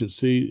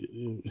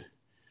efficiency,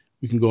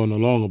 we can go on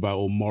along about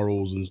all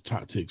morals and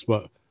tactics,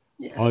 but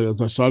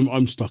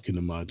I'm stuck in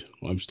the mud.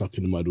 I'm stuck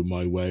in the mud with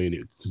my way,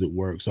 and because it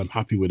works. I'm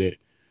happy with it.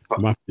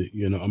 I'm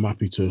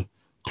happy to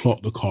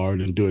clock the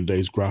card and do a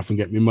day's graph and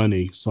get me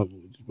money.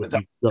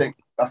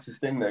 That's the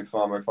thing, though,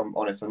 Farmer. If I'm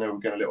honest, I know we're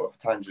going a little off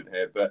tangent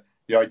here, but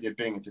the idea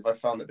being is if I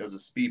found that there was a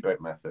speedboat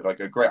method, I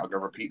go, great, I'll go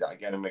repeat that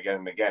again and again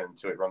and again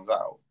until it runs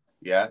out.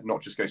 Yeah,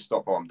 not just go,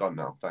 stop, I'm done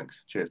now.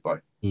 Thanks. Cheers, bye.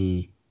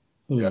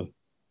 Yeah.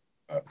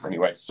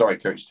 Anyway, sorry,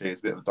 Coach T,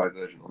 it's a bit of a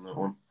diversion on that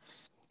one.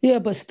 Yeah,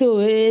 but still,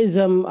 it is.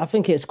 I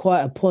think it's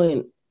quite a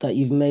point that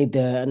you've made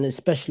there, and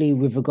especially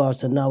with regards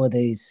to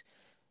nowadays,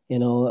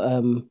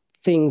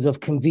 things of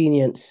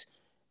convenience.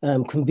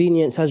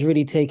 Convenience has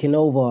really taken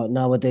over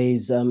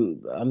nowadays.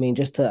 I mean,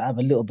 just to have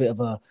a little bit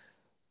of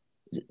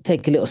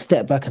take a little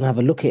step back and have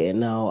a look at it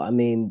now. I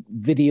mean,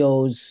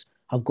 videos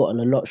have gotten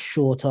a lot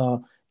shorter.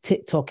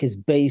 TikTok is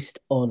based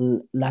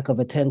on lack of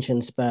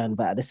attention span,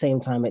 but at the same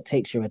time, it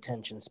takes your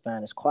attention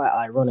span. It's quite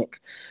ironic.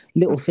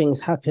 Little things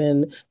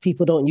happen.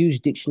 People don't use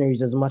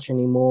dictionaries as much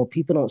anymore.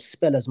 People don't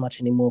spell as much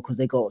anymore because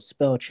they got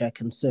spell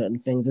check and certain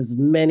things. There's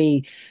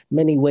many,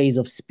 many ways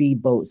of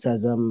speedboats,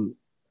 as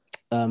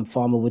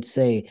Farmer would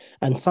say.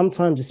 And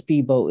sometimes a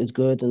speedboat is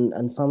good,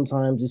 and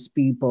sometimes a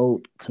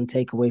speedboat can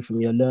take away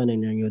from your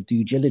learning and your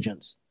due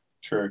diligence.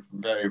 True.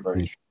 Very,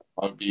 very true.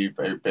 I'd be a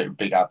very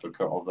big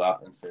advocate of that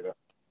and say that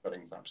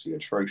betting's absolutely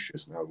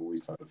atrocious now, all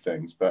these type of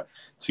things. But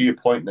to your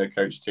point, though,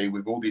 Coach T,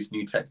 with all these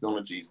new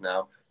technologies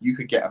now, you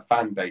could get a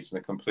fan base in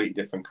a completely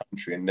different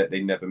country and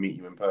they never meet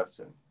you in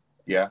person.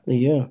 Yeah.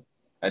 Yeah.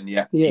 And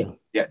yet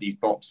these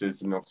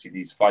boxers and obviously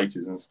these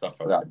fighters and stuff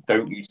like that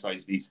don't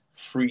utilize these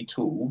free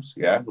tools,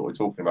 what we're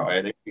talking about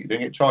here. They don't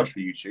get charged for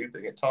YouTube,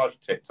 they get charged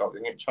for TikTok, they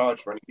don't get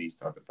charged for any of these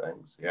type of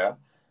things,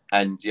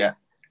 and yet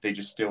they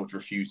just still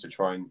refuse to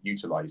try and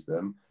utilize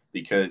them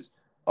because,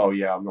 oh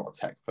yeah, I'm not a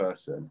tech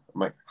person.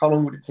 I'm like, how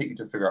long would it take you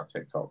to figure out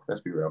TikTok?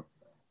 Let's be real.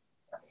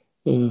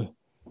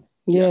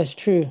 Yeah, it's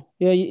true.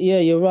 Yeah,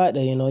 you're right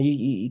there.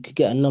 You could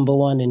get a number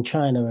one in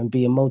China and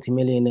be a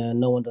multimillionaire and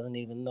no one doesn't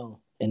even know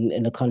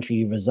in the country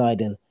you reside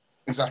in.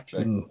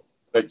 Exactly.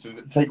 Like,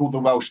 to take all the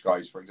Welsh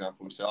guys, for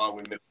example, who say, we're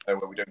in the middle of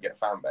nowhere, we don't get a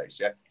fan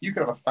base, You could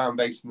have a fan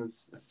base in the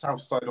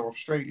south side of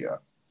Australia,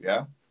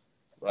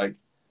 Like,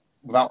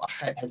 without a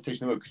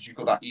hesitation, because you've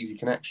got that easy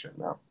connection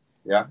now,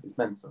 It's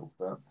mental,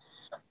 but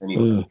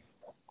anyway.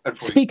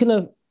 Speaking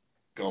of...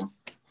 Go on.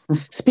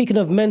 Speaking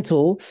of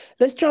mental,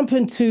 let's jump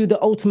into the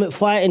Ultimate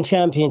Fighting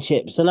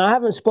Championships. And I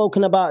haven't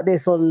spoken about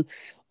this on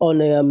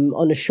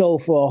the show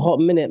for a hot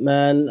minute,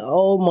 man.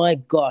 Oh my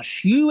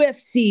gosh.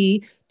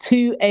 UFC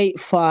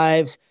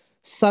 285,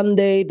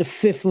 Sunday, the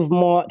 5th of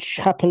March,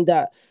 happened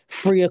at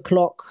 3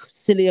 o'clock,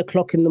 silly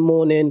o'clock in the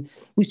morning.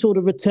 We saw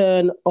the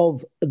return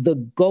of the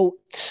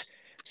GOAT.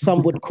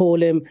 Some would call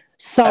him,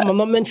 I'm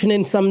not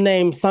mentioning some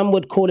names, some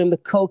would call him the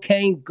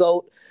cocaine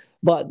GOAT.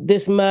 But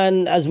this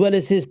man, as well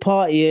as his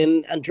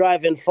partying and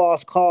driving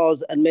fast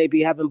cars and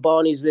maybe having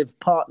Barneys with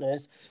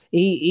partners,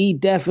 he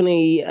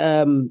definitely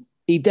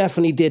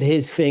did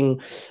his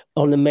thing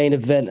on the main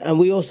event. And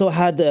we also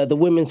had the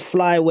women's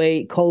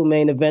flyweight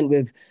co-main event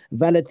with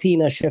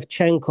Valentina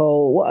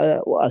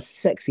Shevchenko. What a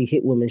sexy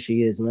hit woman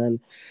she is, man.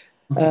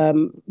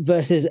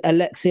 Versus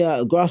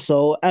Alexia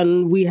Grasso.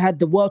 And we had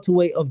the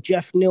welterweight of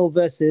Jeff Neal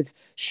versus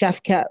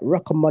Shavkat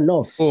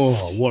Rakhmonov. Oh,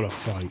 what a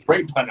fight.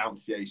 Great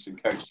pronunciation,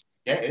 Coach.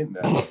 Get in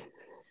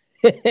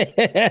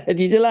there. Did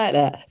you like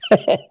that?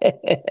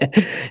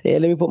 Yeah,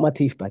 let me put my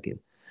teeth back in.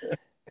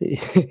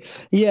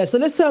 Yeah, so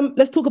let's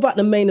talk about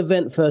the main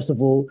event first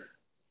of all.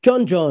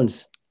 Jon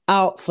Jones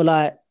out for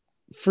like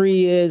 3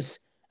 years,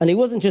 and he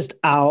wasn't just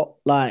out.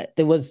 Like,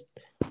 there was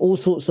all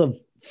sorts of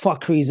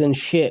fuckeries and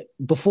shit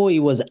before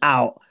he was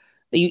out.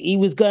 He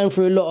was going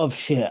through a lot of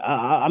shit.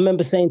 I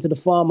remember saying to the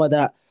farmer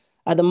that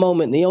at the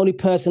moment the only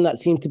person that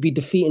seems to be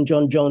defeating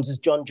Jon Jones is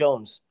Jon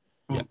Jones.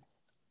 Yeah.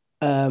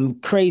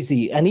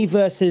 Crazy. And he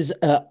versus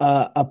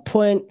a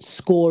point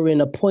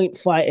scoring, a point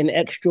fighting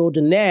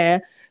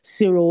extraordinaire,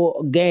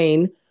 Cyril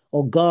Gane.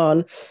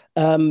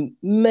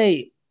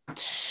 Mate,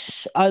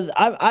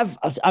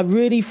 I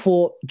really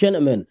thought,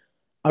 gentlemen,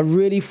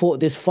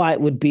 this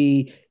fight would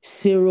be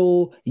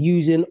Cyril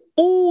using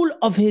all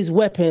of his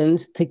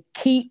weapons to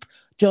keep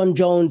Jon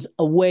Jones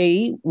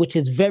away, which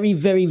is very,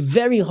 very,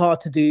 very hard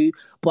to do,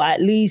 but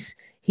at least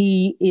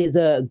he is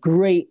a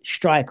great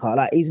striker.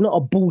 Like, he's not a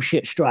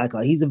bullshit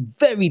striker. He's a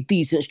very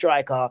decent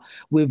striker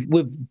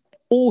with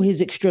all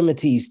his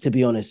extremities, to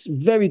be honest.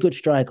 Very good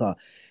striker.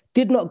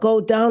 Did not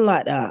go down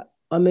like that.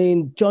 I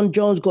mean, Jon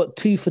Jones got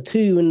 2 for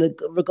 2 in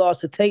regards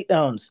to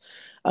takedowns.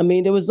 I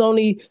mean, there was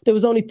only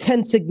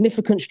 10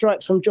 significant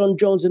strikes from Jon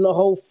Jones in the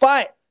whole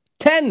fight.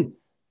 10.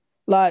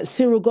 Like,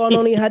 Cyril Gane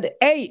only had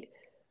 8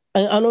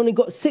 and only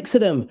got 6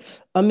 of them.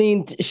 I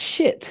mean,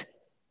 shit.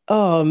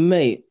 Oh,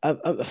 mate.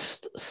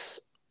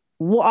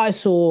 What I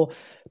saw,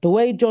 the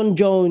way Jon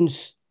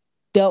Jones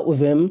dealt with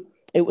him,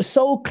 it was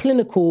so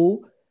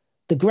clinical.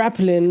 The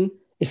grappling,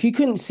 if you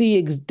couldn't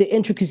see the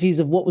intricacies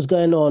of what was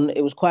going on,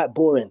 it was quite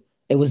boring.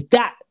 It was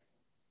that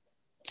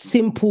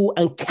simple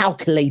and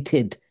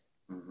calculated,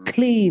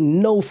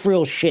 clean, no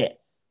frill shit,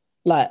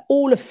 like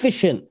all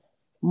efficient.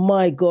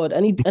 My God,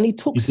 and he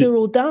took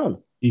Cyril down.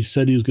 He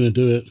said he was going to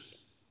do it.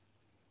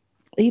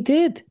 He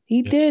did.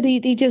 He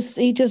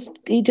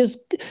just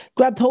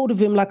grabbed hold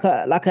of him like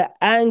a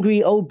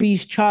angry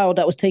obese child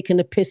that was taking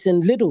a piss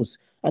in Lidl's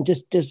and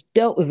just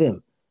dealt with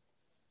him.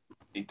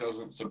 It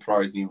doesn't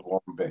surprise me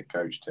one bit,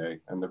 Coach T.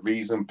 And the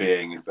reason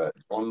being is that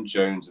Jon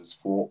Jones has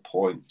fought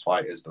point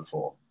fighters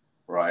before,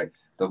 right?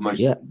 The most.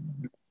 Yeah.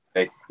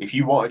 If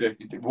you wanted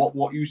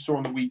what you saw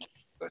on the weekend,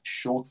 a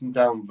shortened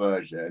down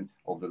version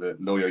of the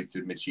Lyoto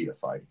Machida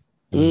fight.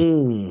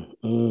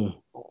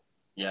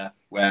 Yeah,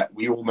 where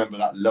we all remember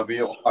that lovely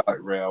little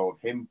highlight reel,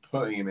 him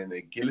putting him in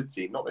the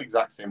guillotine, not the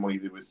exact same one he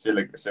did with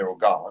Cyril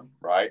Gane,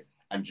 right?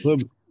 And just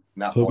put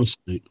him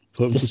asleep.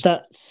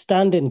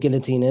 Standing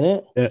guillotine, in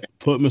it. Yeah,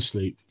 put him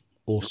asleep.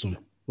 Awesome.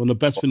 One of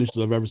the best finishes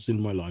I've ever seen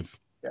in my life.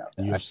 Yeah,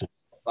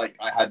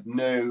 I had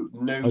no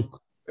in my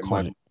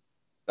mind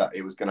that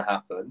it was going to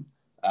happen.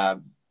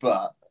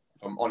 But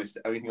if I'm honest,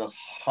 the only thing I was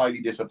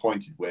highly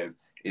disappointed with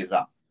is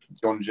that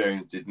Jon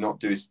Jones did not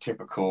do his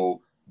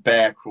typical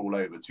bear crawl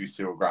over to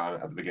Cyril Gane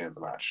at the beginning of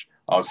the match.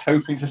 I was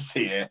hoping to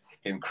see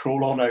him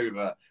crawl on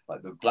over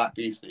like the black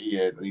beast that he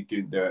is, and he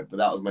didn't do it. But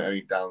that was my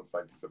only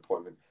downside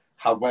disappointment.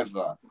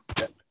 However,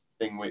 the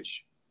thing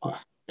which I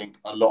think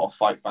a lot of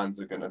fight fans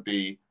are going to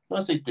be when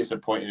I say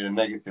disappointed in a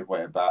negative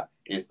way of that,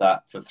 is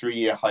that for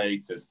 3-year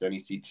hiatus, to only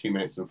see 2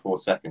 minutes and 4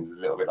 seconds is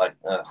a little bit like,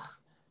 ugh.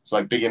 It's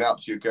like bigging up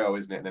to your girl,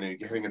 isn't it? And then you're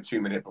giving a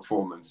 2-minute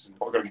performance. It's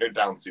not going to go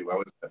down too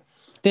well, is it?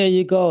 There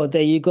you go.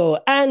 There you go.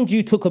 And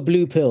you took a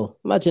blue pill.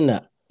 Imagine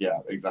that. Yeah,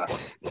 exactly.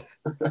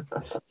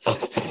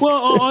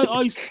 Well,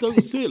 I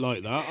don't see it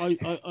like that.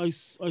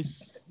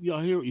 Yeah,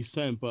 I hear what you're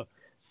saying, but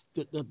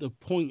the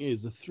point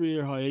is, the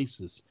 3-year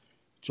hiatus,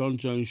 John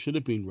Jones should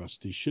have been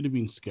rusty, should have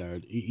been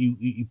scared.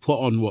 He put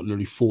on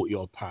nearly 40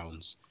 odd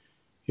pounds.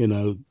 You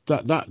know,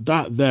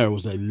 that there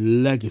was a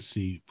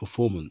legacy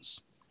performance.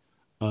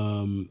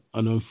 And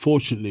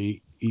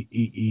unfortunately,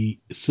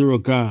 Cyril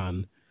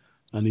Gane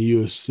and the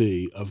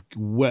UFC have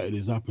whetted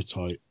his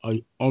appetite.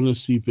 I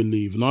honestly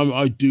believe, and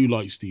I do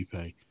like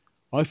Stipe.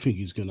 I think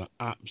he's going to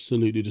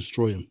absolutely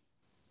destroy him.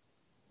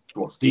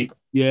 What, Stipe?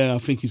 Yeah, I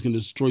think he's going to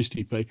destroy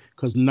Stipe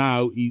because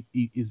now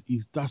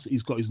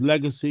he's got his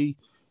legacy.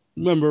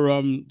 Remember,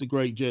 the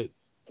great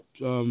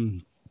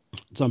Saint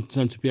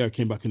Pierre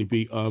came back and he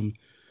beat. I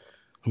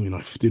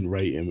didn't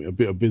rate him a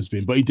bit of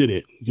Bisping, but he did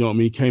it. You know what I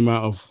mean? He came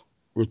out of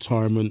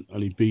retirement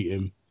and he beat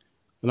him,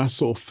 and that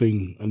sort of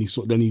thing. And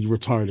then he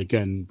retired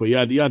again. But he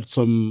had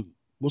some.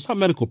 What's that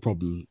medical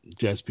problem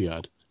JSP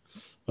had?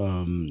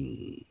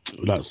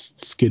 That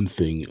skin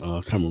thing.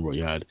 I can't remember what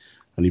he had.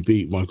 And he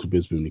beat Michael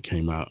Bisping when he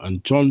came out.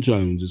 And John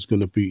Jones is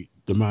going to beat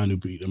the man who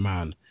beat the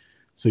man.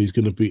 So he's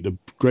going to beat the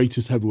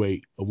greatest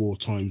heavyweight of all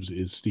times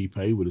is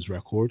Stipe with his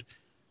record.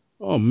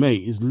 Oh,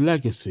 mate, his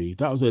legacy.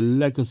 That was a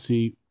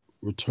legacy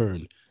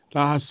return.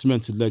 That has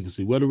cemented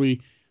legacy.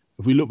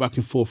 If we look back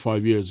in 4 or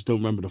 5 years, don't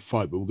remember the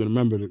fight, but we're going to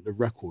remember the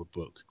record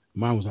book. The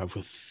man was out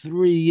for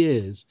 3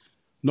 years,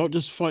 not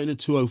just fighting at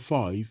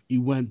 205. He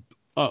went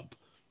up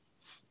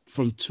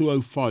from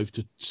 205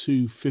 to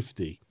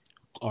 250,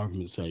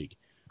 argument's sake.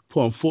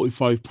 Put on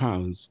 45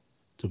 pounds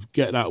to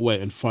get that weight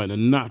and fight a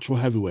natural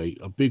heavyweight,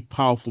 a big,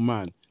 powerful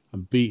man,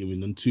 and beat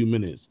him in 2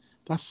 minutes.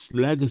 That's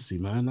legacy,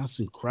 man. That's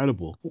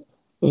incredible.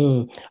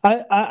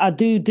 I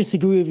do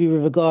disagree with you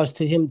with regards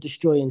to him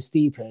destroying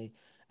Stipe.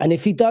 And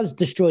if he does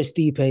destroy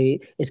Stipe,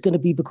 it's going to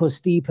be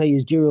because Stipe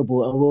is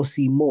durable and we'll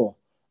see more.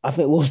 I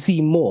think we'll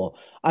see more.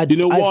 I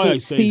think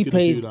Stipe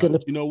is going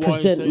to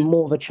present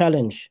more of a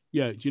challenge.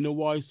 Yeah, do you know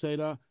why I say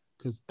that?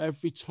 Because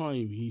every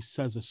time he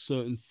says a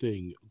certain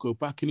thing, go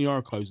back in the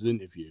archives of the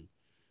interview,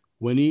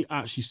 when he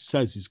actually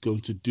says he's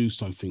going to do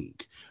something,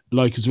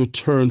 like his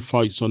return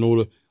fights on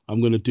I'm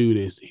going to do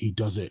this, he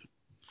does it.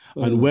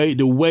 And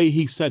the way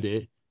he said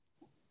it,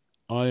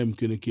 I am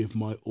going to give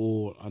my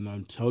all. And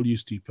I'm telling you,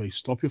 Stipe,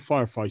 stop your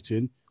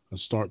firefighting and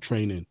start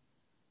training.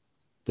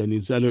 Then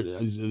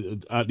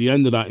at the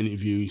end of that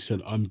interview, he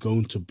said, I'm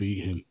going to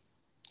beat him.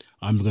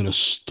 I'm going to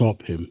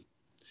stop him.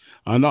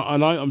 And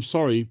I'm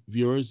sorry,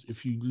 viewers,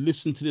 if you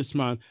listen to this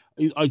man,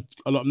 I'm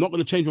not going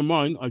to change my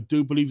mind. I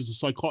do believe he's a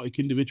psychotic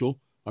individual.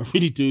 I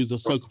really do. He's a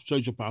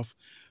sociopath.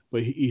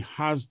 But he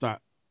has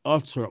that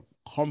utter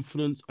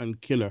confidence and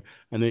killer,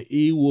 and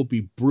he will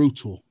be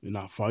brutal in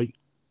that fight.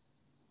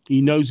 He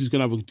knows he's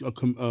going to have a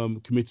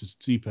committed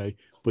Stipe,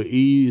 but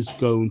he is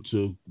going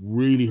to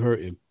really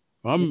hurt him.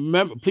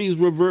 Please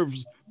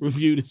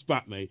review this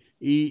back, mate.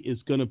 He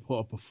is going to put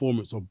a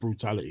performance of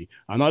brutality,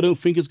 and I don't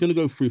think it's going to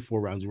go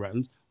 3-4 rounds. He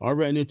reckons. I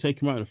reckon he'll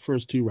take him out in the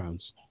first 2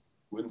 rounds.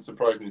 Wouldn't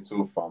surprise me at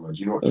all, Farmer. Do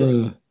you know what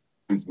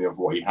reminds me of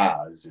what he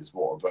has is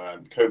what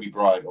Kobe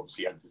Bryant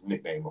obviously had his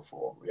nickname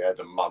before. Yeah,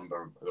 the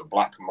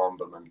Black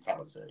Mamba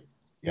mentality.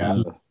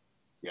 Yeah.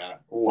 Yeah,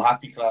 all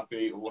happy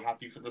clappy, all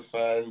happy for the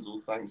fans,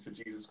 all thanks to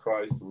Jesus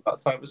Christ, all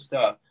that type of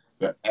stuff.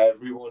 But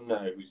everyone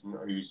knows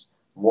who's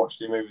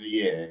watched him over the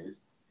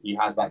years, he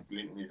has that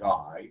glint in his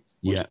eye.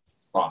 Yeah.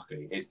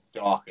 Sparkly. It's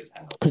dark as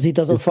hell. Because he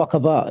doesn't fuck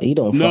about. He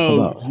don't fuck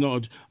about. No,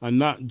 not. And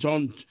that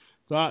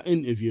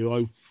interview,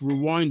 I've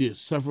rewinded it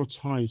several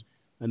times,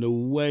 and the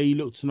way he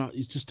looked at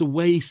it's just the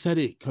way he said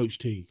it, Coach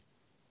T.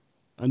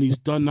 And he's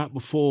done that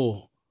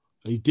before.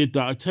 And he did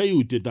that. I tell you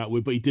who did that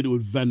with, but he did it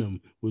with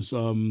Venom.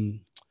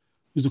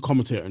 Who's a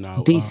commentator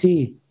now?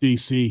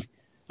 DC.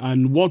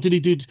 And what did he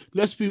do?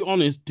 Let's be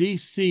honest,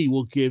 DC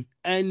will give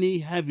any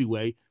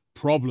heavyweight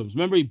problems.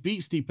 Remember, he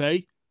beat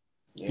Stipe,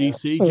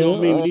 DC. Do you know what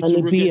I mean?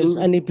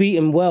 And he beat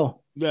him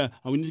well. Yeah,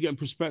 and we need to get in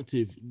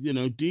perspective. You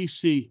know,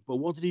 DC, but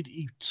what did he do?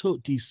 He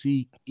took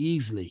DC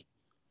easily.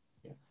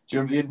 Do you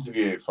remember the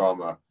interview,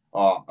 Farmer?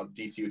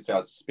 DC would say,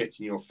 I'd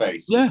spit in your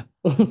face. Yeah.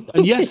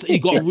 And yes, he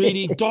got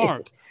really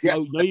dark. Yeah.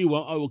 Oh, no, you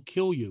won't. I will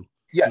kill you.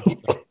 Yeah.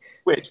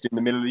 Switched in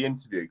the middle of the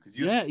interview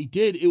he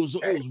did. It was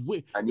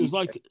weird. It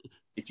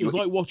was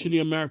like watching the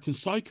American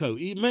Psycho.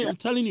 Mate, I'm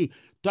telling you,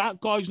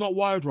 that guy's not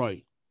wired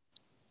right.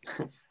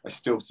 I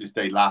still to this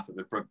day laugh at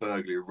the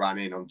burglar who ran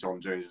in on John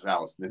Jones's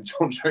house, and then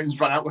John Jones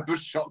ran out with a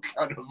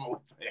shotgun of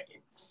all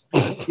things.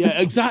 Yeah,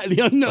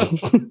 exactly. I know.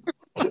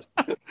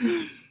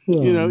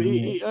 You know,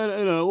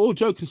 all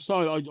joking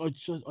aside, I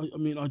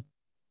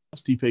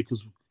Stipe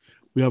because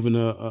we have and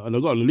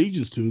I've got an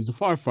allegiance to him. He's a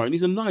firefighter, and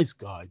he's a nice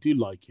guy. I do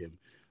like him.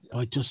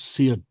 I just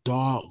see a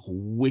dark,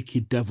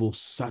 wicked devil,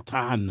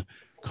 Satan,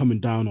 coming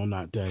down on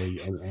that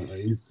day.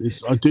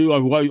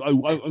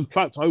 In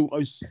fact,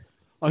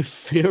 I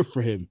fear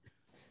for him.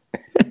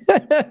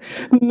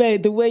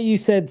 Mate, the way you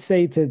said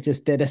Satan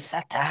just did a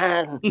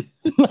Satan.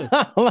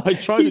 I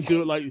tried to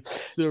do it like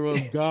Cyril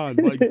Gahn,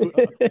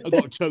 but I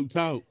got choked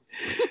out.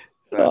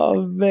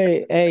 Oh,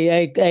 mate.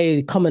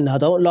 Hey, come on now.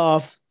 Don't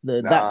laugh.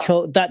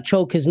 That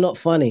choke is not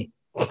funny.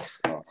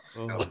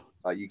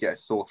 You get a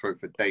sore throat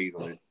for days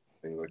on this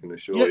thing, I can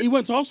assure you. you. He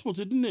went to hospital,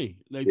 didn't he?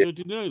 Did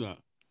you know that?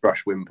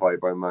 Brush windpipe,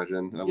 I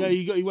imagine.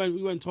 He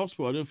went to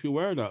hospital. I don't know if you're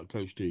aware of that,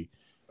 Coach D.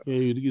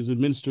 Yeah, he was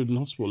administered in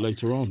hospital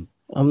later on.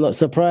 I'm not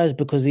surprised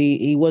because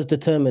he was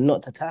determined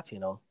not to tap,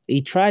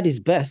 He tried his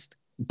best.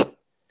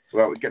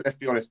 Well, let's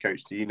be honest,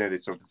 Coach D. You know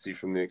this obviously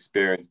from the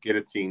experience.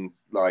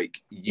 Guillotines,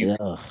 like you.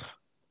 Yeah.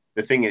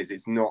 The thing is,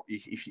 it's not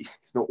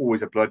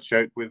always a blood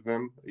choke with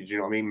them. Do you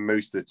know what I mean?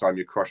 Most of the time,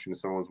 you're crushing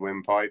someone's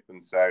windpipe,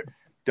 and so it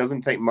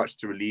doesn't take much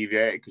to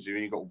alleviate it because you've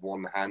only got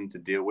one hand to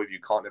deal with. You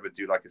can't ever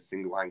do like a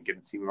single hand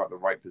guillotine without the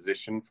right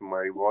position from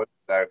where he was.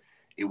 So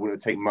it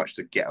wouldn't take much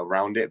to get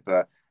around it,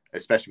 but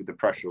especially with the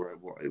pressure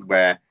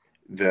where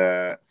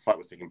the fight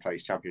was taking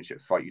place,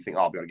 championship fight, you think,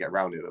 I'll be able to get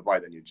around it, but by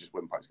then you're just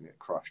windpipe's going to get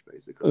crushed,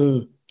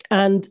 basically.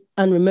 And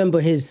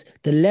remember the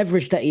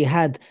leverage that he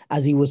had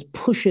as he was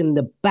pushing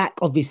the back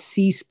of his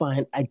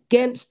C-spine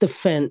against the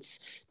fence,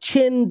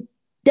 chin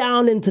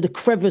down into the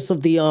crevice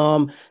of the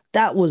arm.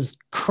 That was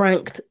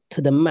cranked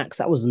to the max.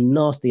 That was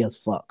nasty as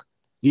fuck.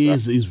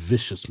 He's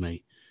vicious,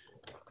 mate.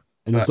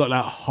 And he's got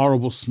that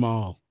horrible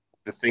smile.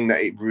 The thing that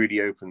it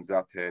really opens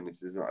up here, and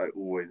this is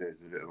always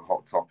this is a bit of a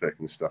hot topic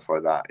and stuff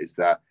like that, is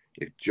that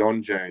if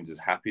John Jones is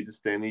happy to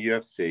stay in the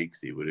UFC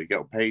because he would have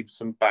got paid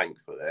some bank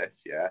for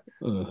this,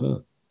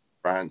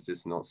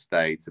 Francis not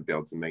stay to be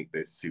able to make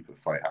this super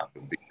fight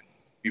happen.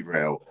 Be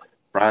real.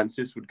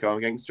 Francis would go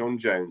against John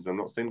Jones. I'm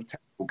not saying the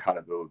technical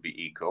caliber would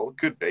be equal. It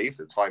could be if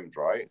the time's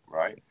right?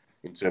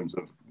 In terms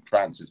of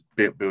Francis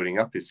building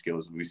up his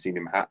skills, we've seen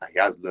him. He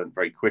has learned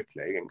very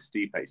quickly against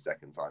Stipe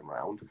second time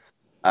round.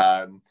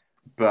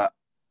 But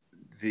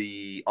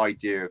the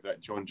idea of that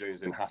John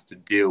Jones then has to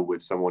deal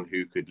with someone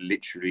who could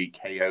literally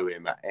KO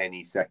him at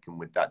any second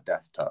with that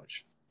death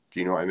touch. Do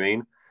you know what I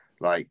mean?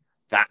 Like,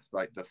 that's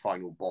like the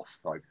final boss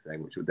type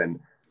thing, which would then,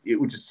 it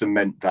would just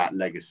cement that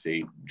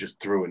legacy just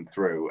through and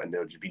through, and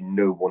there would just be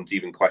no one to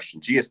even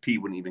question.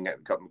 GSP wouldn't even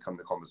come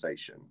the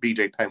conversation.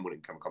 BJ Penn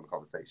wouldn't come the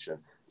conversation.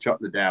 Chuck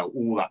Liddell,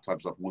 all that type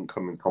of stuff wouldn't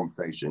come in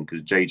conversation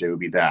because JJ would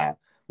be there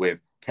with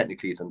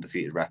technically his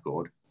undefeated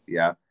record,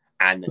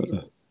 and then he's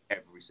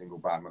every single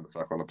bad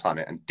motherfucker on the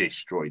planet and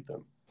destroyed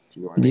them. Do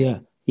you know what I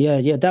mean?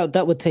 Yeah.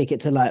 That would take it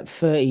to like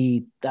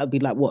 30. That would be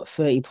like what,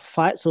 30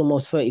 fights,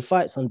 almost 30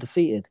 fights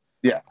undefeated.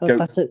 Yeah,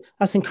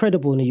 that's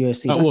incredible in the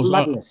UFC. That's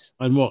madness.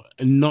 And what?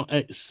 And not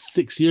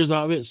 6 years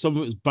out of it. Some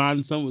of it was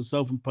banned, some of it was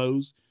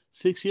self-imposed.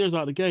 6 years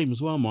out of the game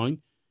as well, mine.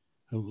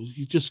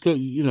 You just go,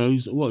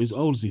 he's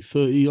old is he?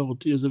 30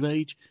 odd years of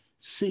age.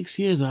 6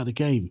 years out of the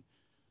game.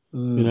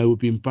 With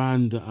being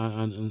banned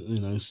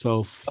and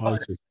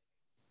self-fighted.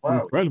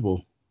 Wow,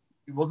 incredible.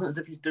 It wasn't as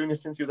if he's doing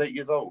this since he was 8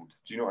 years old.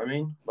 Do you know what I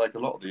mean? Like a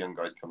lot of the young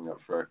guys coming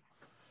up through.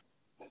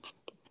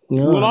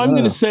 I'm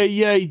going to say,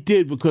 he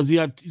did because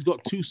he's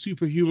got two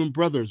superhuman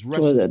brothers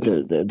wrestling.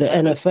 The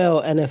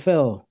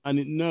NFL. And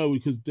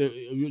because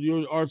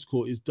your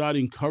article, his dad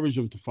encouraged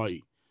him to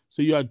fight.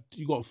 So you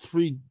got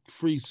three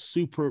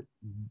super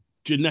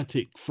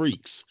genetic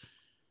freaks,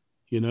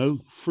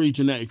 three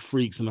genetic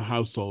freaks in the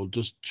household.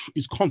 Just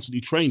he's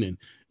constantly training.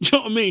 You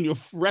know what I mean? You're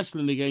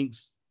wrestling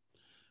against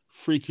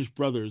freakish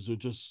brothers who are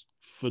just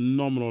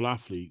phenomenal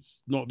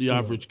athletes, not the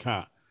average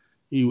cat.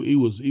 He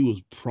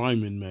was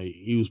priming, mate.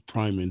 He was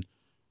priming.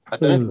 I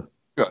don't know.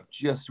 I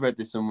just read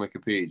this on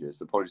Wikipedia.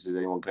 So apologies if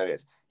anyone can hear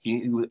this.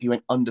 He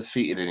went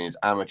undefeated in his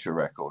amateur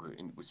record.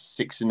 It was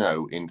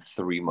 6-0 in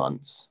 3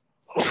 months.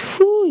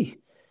 3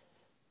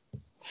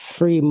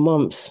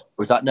 months.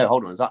 Was that no?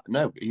 Hold on. Is that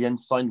no? He then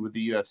signed with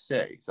the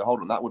UFC. So hold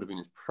on. That would have been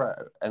his pro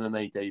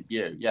MMA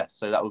debut. Yes.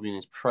 So that would have been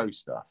his pro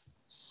stuff.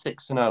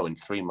 6-0 in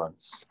 3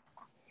 months.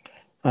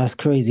 That's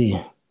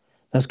crazy.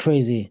 That's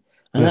crazy.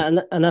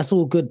 And that's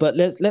all good, but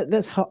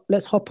let's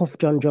hop off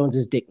John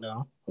Jones's dick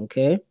now,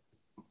 okay?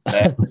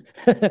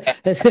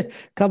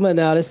 Come on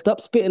now, let's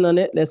stop spitting on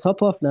it. Let's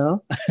hop off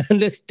now,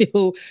 and let's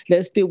deal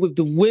with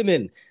the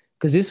women,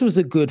 because this was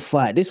a good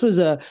fight. This was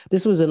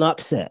an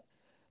upset.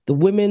 The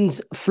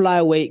women's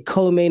flyweight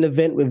co-main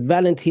event with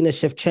Valentina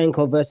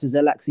Shevchenko versus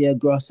Alexia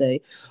Grasso.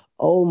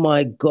 Oh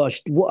my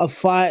gosh, what a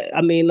fight!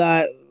 I mean,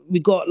 like we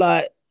got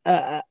like.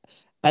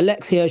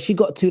 Alexia, she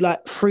got to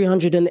like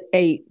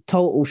 308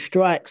 total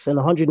strikes and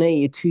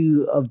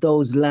 182 of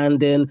those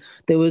landing.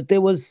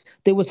 There was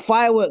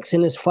fireworks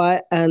in this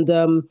fight, and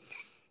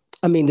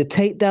I mean the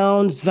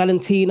takedowns.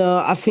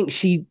 Valentina, I think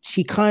she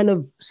kind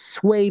of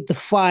swayed the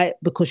fight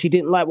because she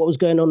didn't like what was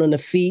going on her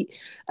feet,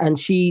 and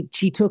she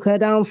took her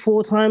down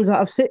 4 times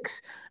out of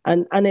 6,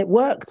 and it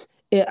worked.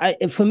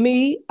 For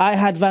me, I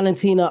had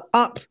Valentina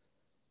up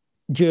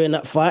during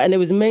that fight, and it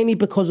was mainly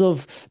because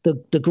of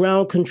the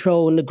ground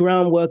control and the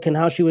groundwork and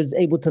how she was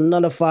able to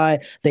nullify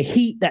the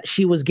heat that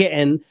she was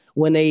getting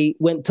when they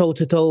went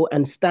toe-to-toe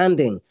and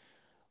standing.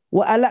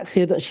 Well,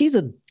 Alexia, she's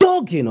a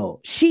dog, you know.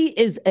 She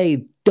is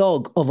a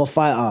dog of a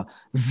fighter,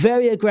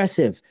 very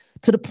aggressive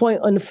to the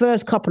point in the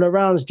first couple of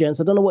rounds, gents.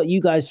 I don't know what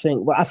you guys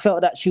think, but I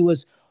felt that she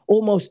was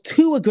almost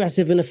too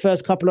aggressive in the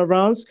first couple of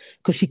rounds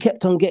because she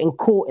kept on getting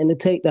caught in the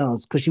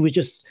takedowns because she was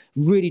just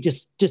really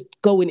just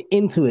going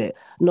into it,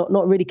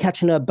 not really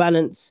catching her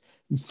balance,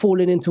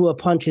 falling into her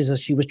punches as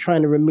she was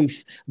trying to remove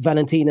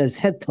Valentina's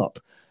head top.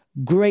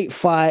 Great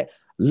fight.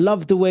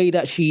 Loved the way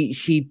that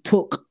she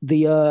took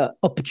the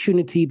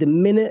opportunity the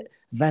minute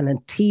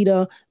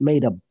Valentina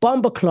made a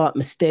bumper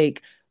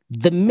mistake.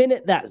 The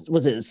minute that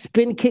was a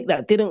spin kick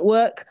that didn't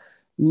work,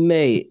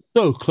 mate.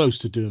 So close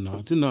to doing that.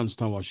 I didn't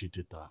understand why she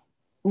did that.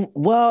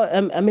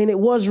 Well, I mean, it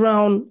was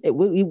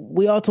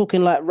we are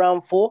talking like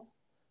round 4.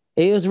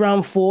 It was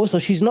round 4, so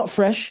she's not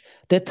fresh.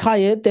 They're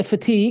tired. They're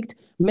fatigued.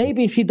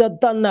 Maybe if she'd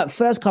done that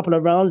first couple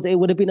of rounds, it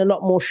would have been a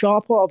lot more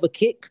sharper of a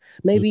kick,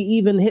 maybe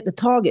even hit the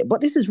target.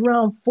 But this is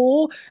round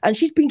 4, and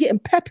she's been getting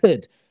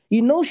peppered.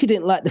 You know she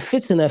didn't like the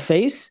fits in her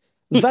face.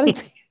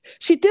 Valentina,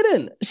 she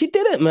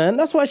didn't, man.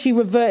 That's why she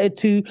reverted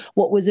to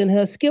what was in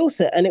her skill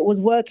set, and it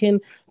was working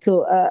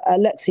till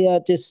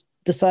Alexia just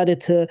decided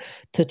to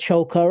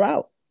choke her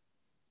out.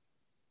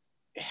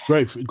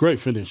 Great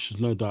finish.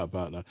 No doubt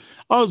about that.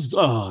 I was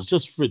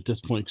just at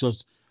this point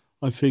because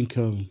I think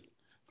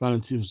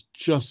Valentina was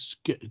just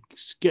get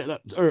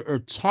that. Her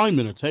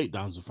timing, her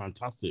takedowns are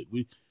fantastic.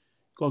 We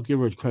got to give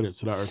her credit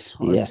to that.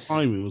 Her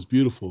timing was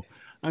beautiful,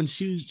 and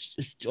she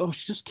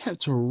just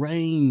kept her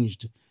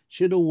ranged.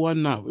 Should have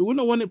won that. We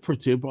wouldn't have won it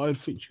pretty, but I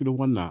think she would have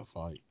won that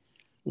fight.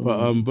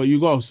 But you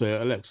got to say,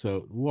 Alexa,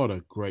 what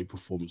a great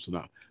performance in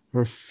that.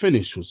 Her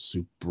finish was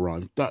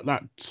sublime.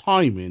 That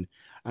timing,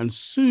 and as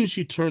soon as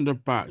she turned her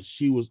back,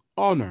 she was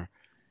on her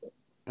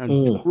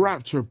and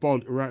wrapped her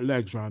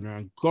legs around her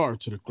and got her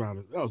to the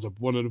ground. That was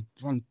one of the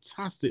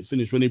fantastic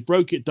finish when they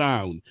broke it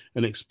down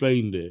and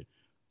explained it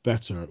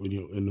better when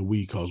you in the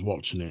week I was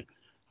watching it.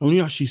 And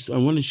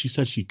when she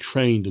said she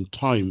trained and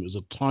time, it was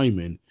a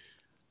timing.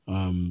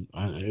 And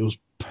it was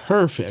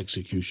perfect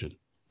execution.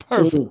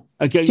 Perfect.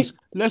 Against,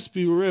 let's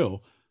be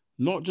real,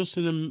 not just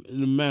in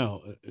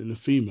the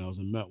females,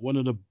 and one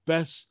of the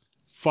best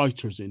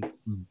fighters in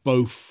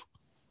both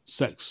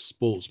sex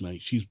sports,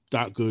 mate. She's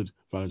that good,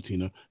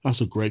 Valentina.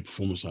 That's a great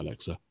performance,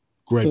 Alexa.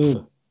 Great.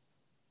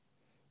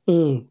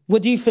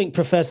 What do you think,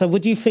 Professor?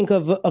 What do you think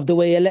of the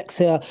way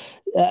Alexa?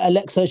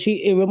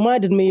 It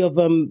reminded me of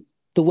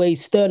the way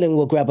Sterling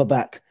will grab her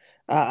back.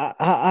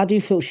 How do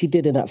you feel she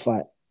did in that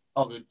fight?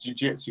 Oh, the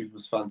jiu-jitsu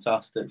was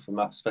fantastic from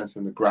Matt Spencer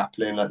and the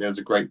grappling. Like, there's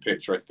a great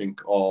picture, I think,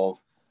 of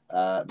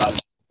that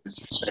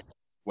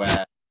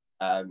where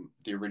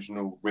the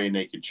original rear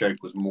naked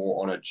choke was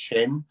more on her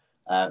chin,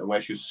 and where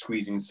she was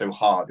squeezing so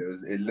hard, it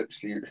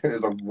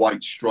was a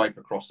white stripe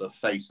across her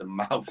face and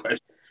mouth.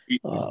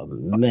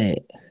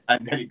 Mate!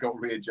 And then it got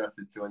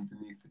readjusted to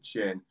underneath the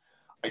chin.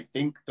 I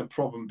think the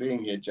problem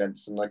being here,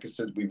 gents, and like I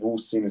said, we've all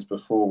seen this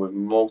before with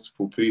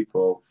multiple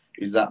people,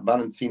 is that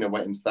Valentina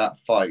went into that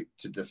fight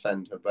to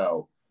defend her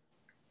belt.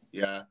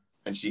 Yeah.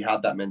 And she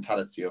had that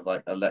mentality of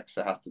like,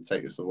 Alexa has to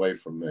take this away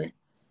from me.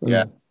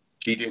 Yeah.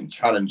 She didn't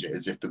challenge it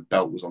as if the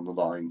belt was on the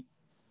line.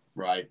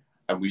 Right.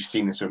 And we've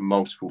seen this with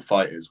multiple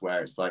fighters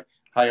where it's like,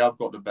 hey, I've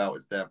got the belt.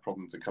 It's their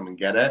problem to come and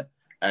get it.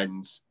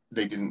 And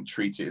they didn't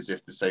treat it as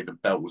if to say the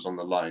belt was on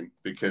the line,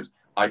 because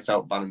I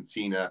felt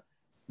Valentina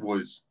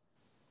was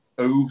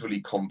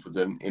overly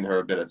confident in her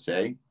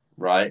ability.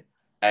 Right.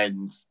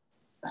 And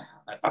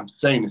I'm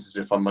saying this as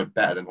if I'm like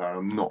better than her.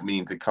 I'm not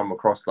meaning to come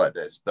across like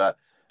this, but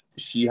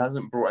she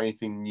hasn't brought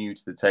anything new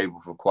to the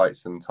table for quite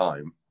some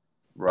time,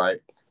 right?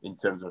 In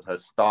terms of her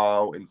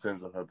style, in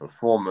terms of her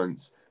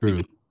performance,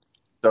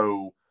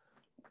 so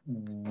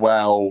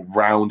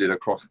well-rounded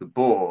across the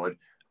board.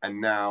 And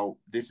now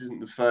this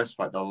isn't the first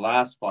fight. The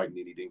last fight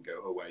nearly didn't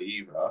go her way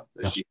either.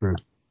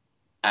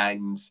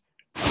 And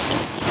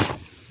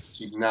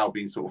she's now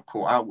been sort of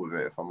caught out with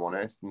it, if I'm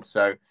honest. And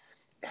so,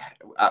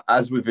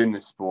 as within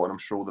this sport, and I'm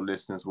sure the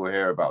listeners will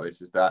hear about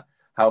this, is that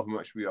however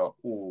much we are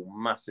all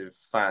massive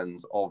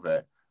fans of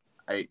it,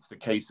 it's the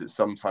case that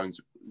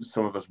sometimes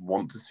some of us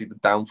want to see the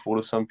downfall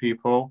of some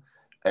people,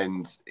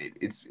 and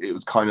it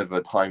was kind of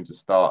a time to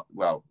start,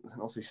 well,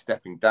 not say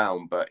stepping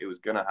down, but it was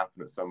going to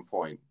happen at some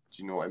point.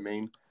 Do you know what I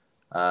mean?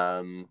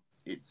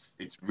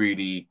 It's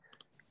really,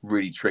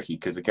 really tricky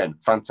because, again,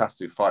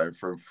 fantastic fighter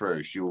through and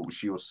through. She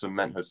will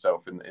cement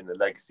herself in the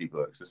legacy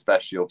books,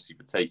 especially obviously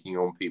for taking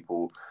on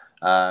people.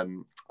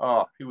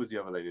 Who was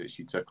the other lady that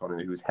she took on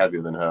who was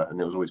heavier than her, and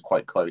it was always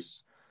quite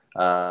close?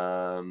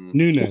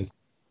 Nunez.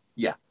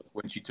 Yeah,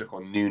 when she took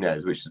on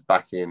Nunez, which is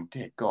back in,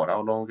 dear God,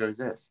 how long ago is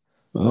this?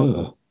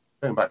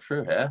 Going back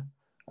through here.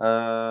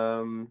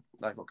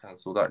 That got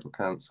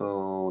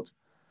cancelled.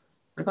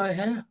 We got it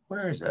here.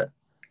 Where is it?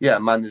 Yeah,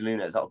 Amanda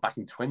Nunez. That was back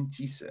in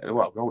 20.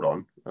 Well, hold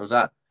on. What was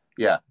that?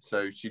 Yeah,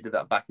 so she did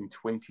that back in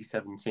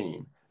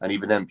 2017, and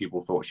even then,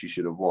 people thought she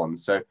should have won.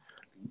 So,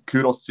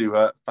 kudos to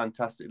her.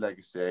 Fantastic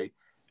legacy.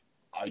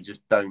 I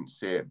just don't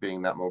see it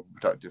being that more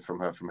productive from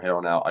her from here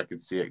on out. I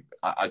could see it.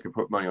 I could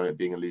put money on it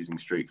being a losing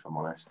streak, if I'm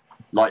honest.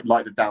 Like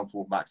the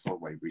downfall of Max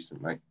Holloway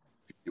recently.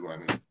 You know what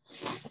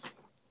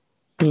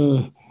I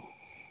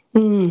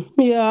mean?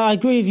 Yeah, I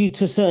agree with you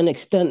to a certain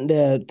extent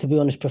there, to be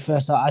honest,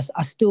 Professor.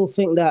 I still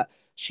think that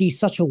she's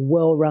such a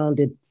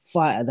well-rounded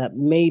fighter that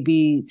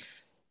maybe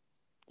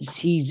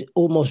she's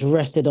almost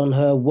rested on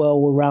her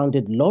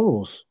well-rounded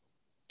laurels,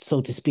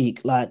 so to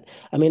speak. Like,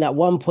 I mean, at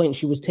one point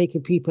she was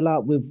taking people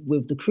out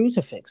with the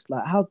crucifix.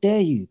 Like, how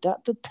dare you?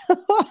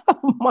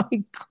 Oh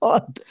my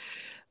God.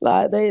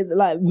 Like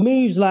like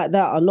moves like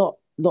that are not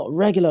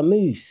regular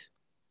moves.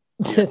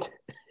 Yeah.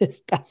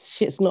 That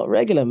shit's not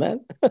regular,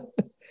 man.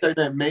 Don't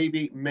know,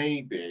 maybe,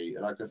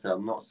 like I said,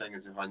 I'm not saying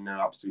as if I know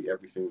absolutely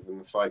everything within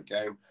the fight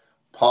game.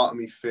 Part of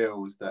me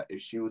feels that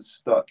if she was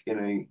stuck in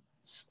a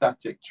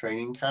static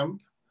training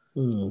camp for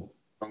a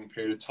long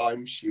period of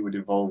time, she would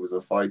evolve as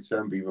a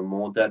fighter and be even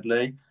more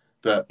deadly.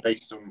 But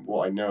based on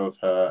what I know of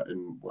her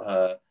and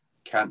her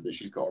camp that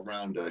she's got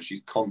around her,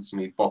 she's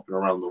constantly bopping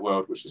around the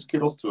world, which is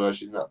kudos to her.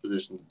 She's in that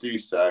position to do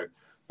so.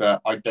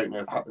 But I don't know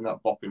if having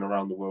that bopping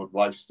around the world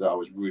lifestyle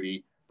was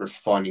really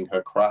refining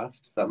her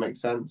craft, if that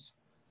makes sense.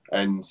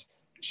 And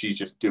she's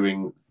just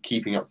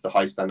keeping up to the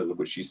high standard of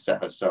which she's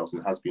set herself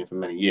and has been for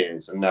many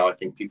years. And now I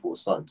think people are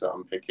starting to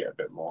unpick it a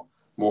bit more.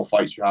 More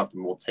fights you have, the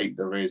more tape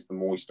there is, the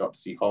more you start to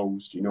see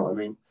holes. Do you know what I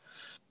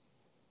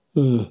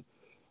mean?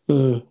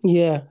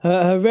 Yeah,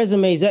 her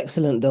resume is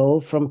excellent though,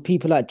 from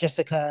people like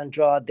Jessica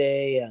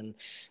Andrade and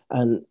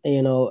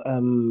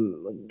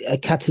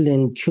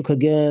Katalin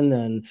Chukagan,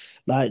 and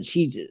like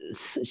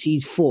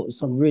she's fought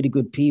some really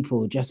good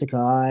people. Jessica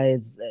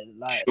Eyes,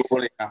 like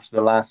surely after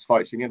the last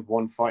fight, she had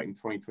one fight in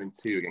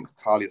 2022 against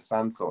Talia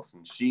Santos,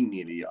 and she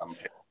nearly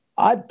unpicked.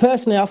 I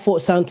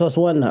thought Santos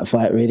won that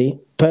fight. Really,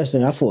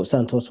 personally, I thought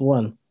Santos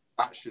won.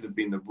 That should have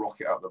been the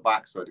rocket out the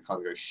backside to kind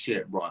of go,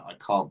 shit, right, I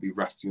can't be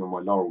resting on my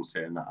laurels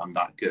here and that I'm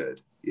that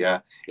good. Yeah.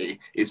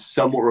 It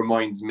somewhat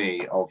reminds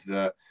me of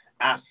the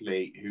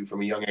athlete who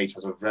from a young age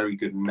has a very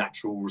good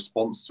natural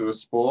response to a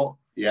sport.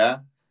 Yeah.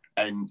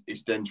 And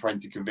it's then trying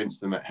to convince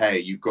them that, hey,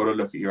 you've got to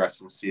look at your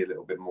S&C a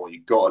little bit more.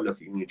 You've got to look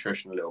at your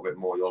nutrition a little bit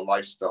more, your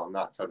lifestyle and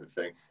that type of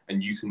thing.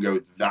 And you can go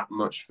that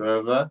much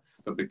further.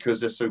 But because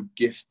they're so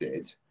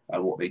gifted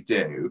at what they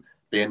do,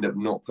 they end up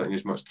not putting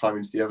as much time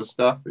into the other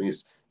stuff. And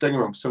it's, don't get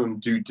me wrong, some of them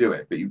do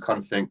it, but you kind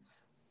of think,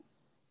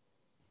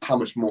 how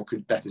much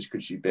better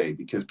could she be?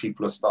 Because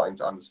people are starting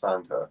to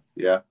understand her.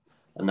 Yeah.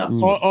 And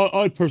that's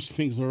I personally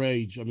think it's her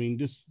age. I mean,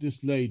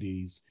 this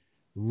lady's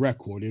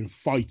record in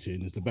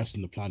fighting is the best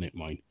on the planet,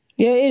 mine.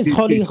 Yeah, it is.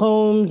 Holly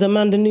Holmes,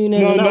 Amanda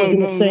Nunes,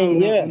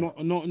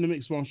 not in the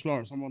mixed martial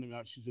arts. I'm on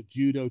that. She's a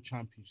judo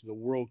champion. She's a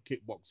world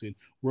kickboxing,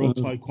 world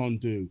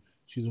taekwondo.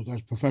 She's a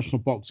professional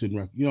boxing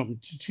record. You know,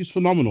 she's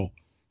phenomenal.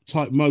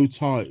 Muay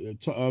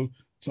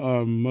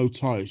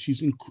Thai.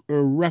 She's in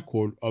a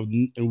record of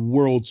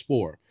world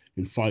sport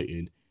in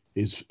fighting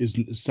is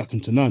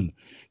second to none.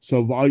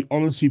 So I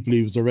honestly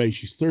believe it's her age.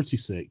 She's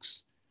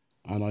 36,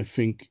 and I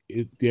think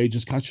the age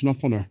is catching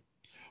up on her.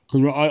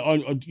 Because I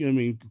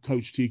mean,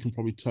 Coach T can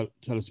probably tell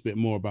us a bit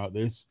more about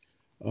this.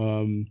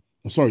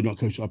 Sorry, not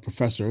Coach,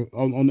 Professor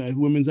on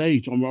women's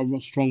age. I'm a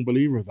strong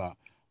believer of that.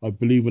 I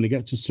believe when they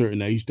get to a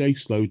certain age, they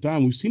slow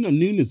down. We've seen on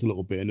Nunes a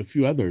little bit, and a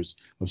few others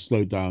have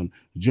slowed down.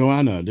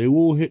 Joanna, they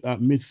all hit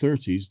that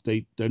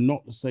mid-30s. They're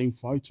not the same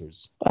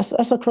fighters. That's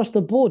across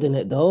the board, isn't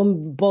it, though?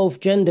 Both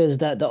genders,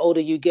 that the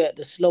older you get,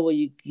 the slower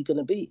you're going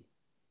to be.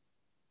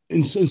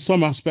 In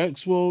some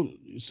aspects,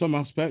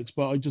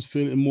 but I just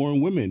feel it more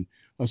in women.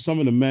 Some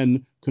of the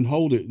men can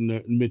hold it in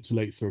their mid to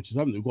late 30s,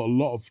 haven't they? We've got a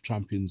lot of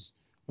champions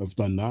have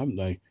done that, haven't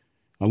they?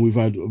 And we've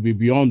had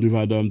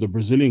the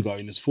Brazilian guy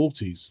in his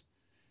 40s.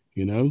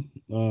 You know,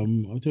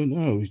 I don't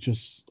know. I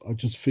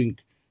just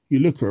think you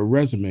look at a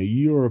resume: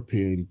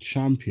 European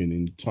champion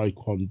in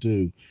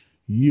Taekwondo,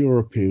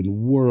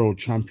 European world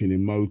champion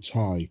in Muay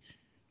Thai.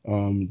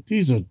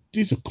 These are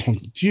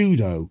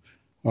judo,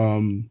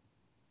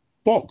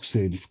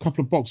 boxing, a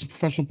couple of boxing,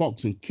 professional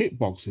boxing,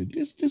 kickboxing.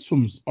 This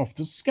one's off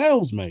the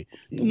scales, mate.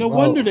 No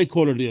wonder they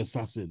call her the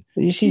assassin.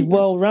 She's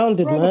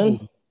well-rounded,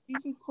 man.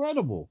 She's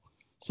incredible.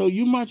 So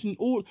you imagine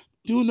all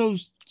doing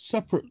those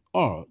separate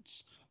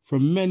arts for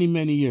many,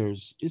 many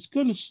years.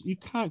 You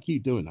can't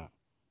keep doing that.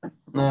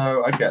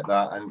 No, I get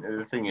that. And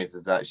the thing is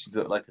that she's,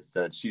 like I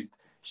said, she's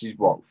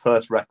what,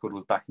 first record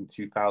was back in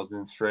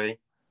 2003,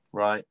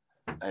 right?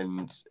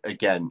 And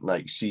again,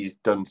 like, she's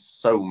done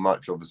so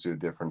much, obviously,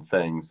 with different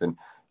things. And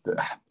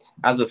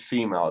as a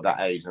female at that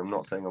age, I'm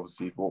not saying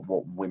obviously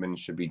what women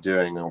should be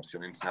doing, and obviously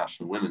on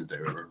International Women's Day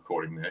we're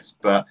recording this,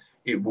 but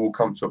it will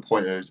come to a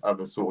point of those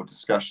other sort of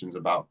discussions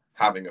about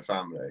having a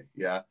family,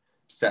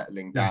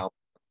 settling down,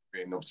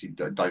 and obviously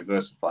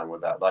diversifying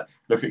with that. Like,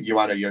 look at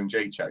Joanna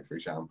Jędrzejczyk, for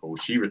example.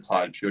 She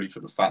retired purely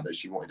for the fact that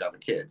she wanted to have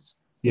kids.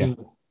 Yeah.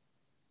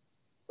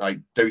 Like,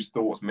 those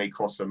thoughts may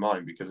cross her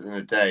mind, because at the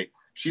end of the day,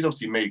 she's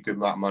obviously made a good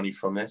amount of money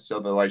from this.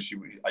 Otherwise,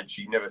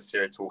 she never see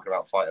her talking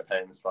about fighter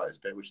pay in the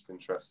slightest bit, which is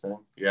interesting.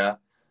 Yeah.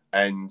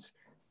 And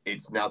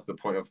it's now to the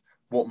point of,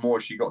 what more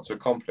has she got to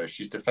accomplish?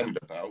 She's defended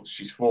her belt.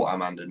 She's fought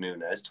Amanda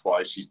Nunes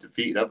twice. She's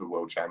defeated other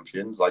world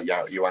champions like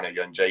Joanna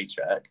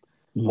Jędrzejczyk.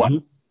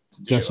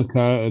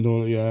 Jessica and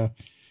all, yeah.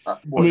 I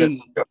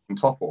mean, on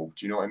topple,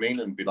 do you know what I mean?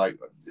 And be like,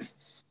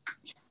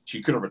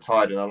 she could have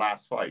retired in her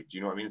last fight. Do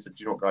you know what I mean? So, do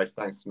you know what, guys?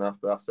 Thanks enough.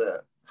 But that's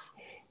it.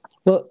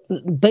 But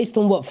based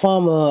on what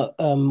Farmer,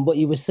 what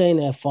you were saying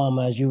there,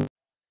 Farmer, as you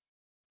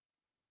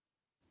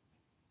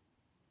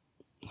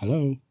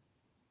hello.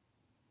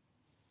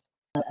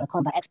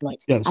 Combat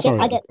exploits. Yeah, sorry.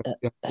 I get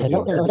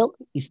hello.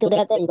 You still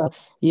there? There you go.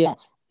 Yeah.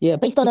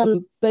 Based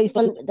on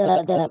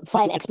the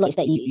fighting exploits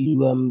that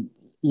you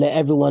let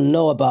everyone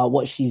know about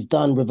what she's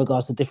done with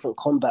regards to different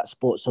combat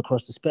sports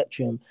across the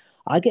spectrum.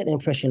 I get the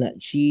impression that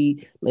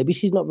maybe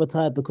she's not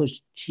retired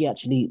because she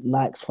actually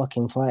likes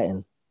fucking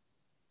fighting.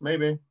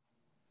 Maybe.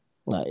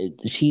 Like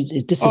this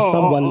is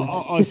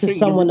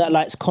someone that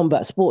likes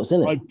combat sports,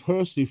 isn't it? I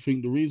personally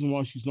think the reason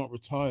why she's not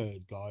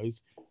retired,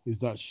 guys, is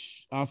that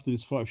after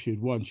this fight, if she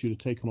had won, she would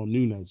have taken on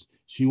Nunes.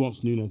 She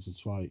wants Nunes'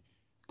 fight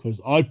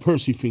because I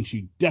personally think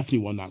she definitely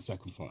won that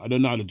second fight. I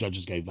don't know how the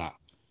judges gave that.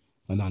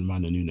 And then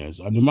Amanda Nunes,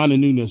 and Amanda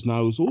Nunes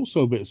now is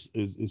also a bit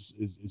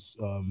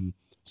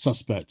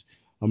suspect.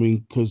 I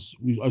mean, because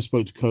I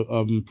spoke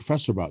to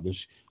Professor about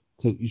this.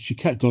 She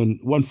kept going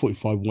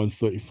 145,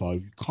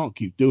 135. You can't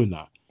keep doing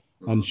that.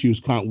 And she was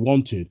kind of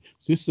wanted.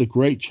 So this is a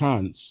great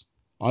chance,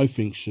 I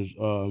think,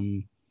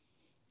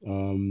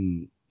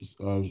 Valentina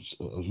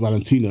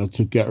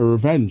to get her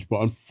revenge.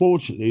 But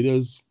unfortunately,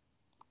 there's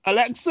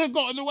Alexa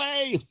got in the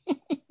way.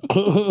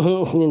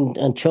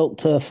 and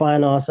choked her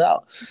fine ass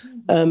out.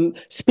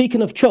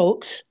 Speaking of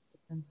chokes,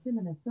 and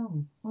similar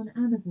songs on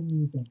Amazon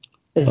Music.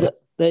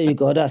 There you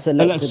go. That's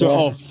Alexa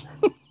off.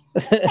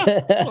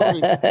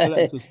 Sorry,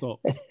 Alexa, stop.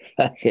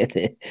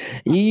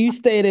 You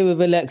stay there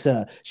with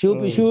Alexa.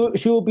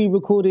 She'll be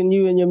recording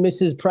you and your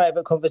missus'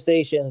 private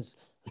conversations.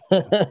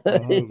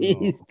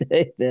 You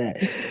stay there.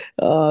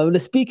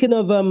 Speaking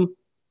of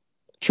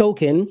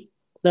choking,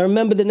 now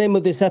remember the name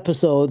of this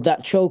episode.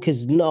 That choke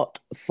is not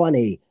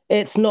funny.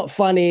 It's not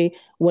funny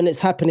when it's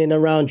happening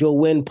around your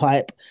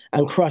windpipe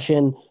and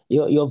crushing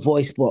your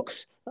voice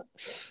box.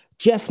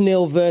 Jeff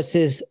Neal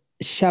versus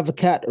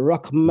Shavkat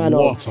Rakhmonov.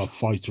 What a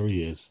fighter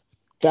he is.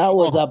 That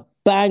was a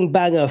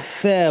bang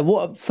affair.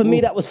 For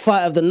me, that was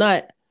fight of the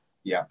night.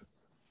 Yeah.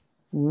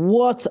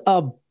 What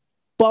a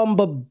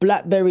bomber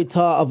blackberry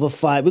tart of a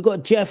fight. We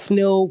got Jeff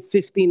Neal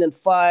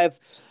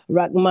 15-5,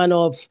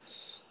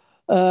 Rakhmonov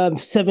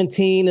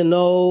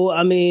 17-0.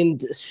 I mean,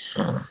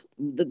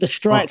 the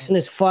strikes in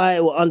this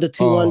fight were under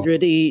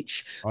 200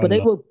 each, but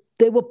they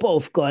were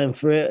both going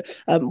for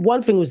it.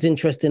 One thing was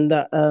interesting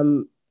that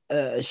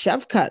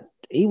Shavkat,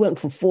 he went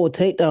for 4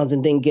 takedowns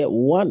and didn't get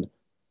one.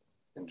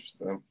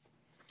 Interesting.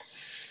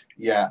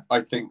 Yeah,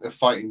 I think the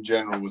fight in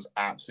general was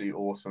absolutely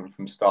awesome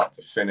from start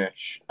to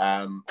finish.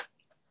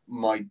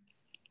 My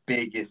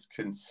biggest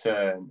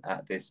concern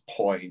at this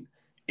point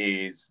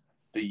is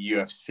the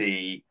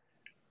UFC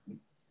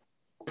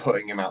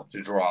putting him out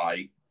to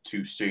dry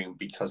too soon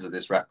because of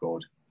this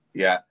record.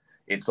 Yeah,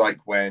 it's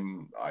like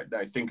when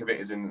I think of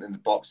it as in the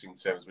boxing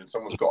terms, when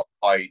someone's got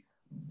a high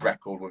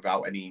record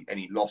without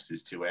any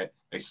losses to it,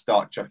 they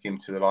start chucking him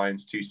to the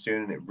lions too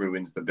soon and it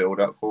ruins the build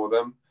up for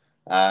them.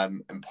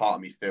 And part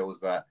of me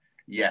feels that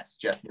yes,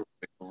 Jeff Neal is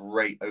a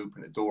great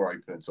door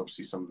opener to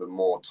obviously some of the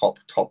more top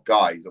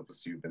guys,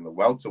 obviously within the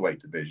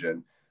welterweight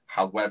division.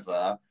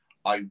 However,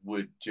 I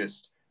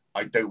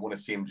don't want to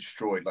see him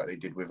destroyed like they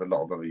did with a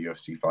lot of other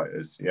UFC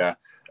fighters. Yeah.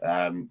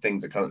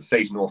 Things that kind of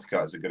Sage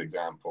Northcutt is a good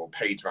example.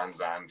 Paige Van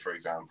Zandt, for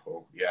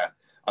example. Yeah.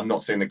 I'm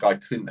not saying the guy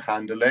couldn't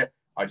handle it.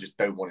 I just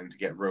don't want him to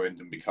get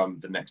ruined and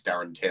become the next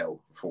Darren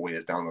Till 4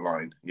 years down the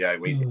line. Yeah,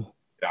 when he's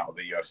out of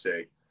the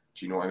UFC.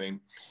 Do you know what I mean?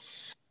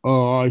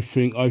 Oh, I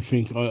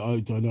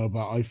don't know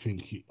about. I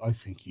think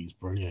he's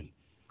brilliant.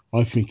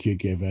 I think he's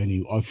going to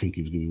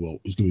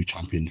be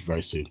champion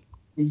very soon.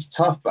 He's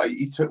tough, but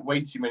he took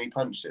way too many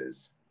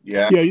punches.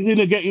 Yeah, he's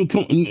gonna get you.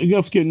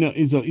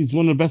 He's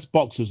one of the best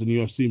boxers in the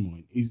UFC,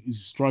 man. He's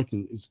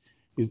striking.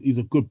 He's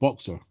a good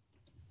boxer.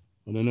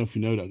 I don't know if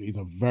you know that. He's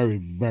a very,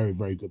 very,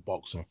 very good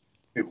boxer.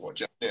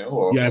 Jeff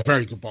Neal? Yeah,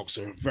 very good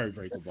boxer. Very,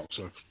 very good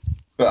boxer.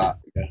 But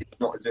it's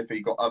not as if he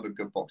got other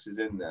good boxers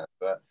in there.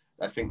 But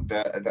I think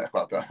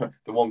the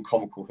one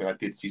comical thing I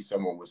did see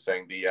someone was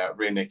saying the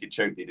rear naked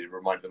choke they did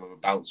reminded them of a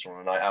bouncer on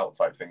a night out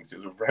type thing. So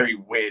it was a very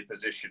weird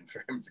position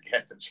for him to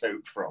get the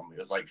choke from. It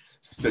was like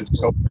stood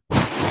top.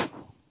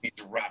 He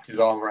just wrapped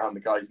his arm around the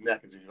guy's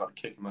neck as if he was like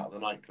kick him out of the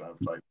nightclub.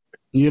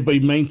 Yeah, but he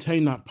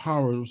maintained that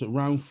power. Was it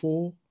round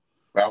 4?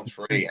 Round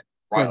 3.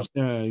 Right.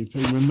 Yeah,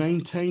 he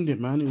maintained it,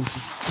 man. It was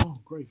just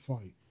great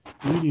fight.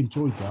 I really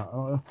enjoyed that.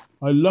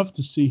 I love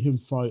to see him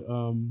fight.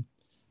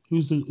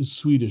 Who's the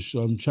Swedish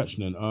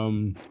Chechen?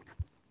 Come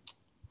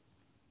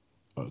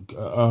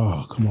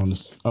on,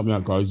 help me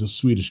out, guys. He's a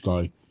Swedish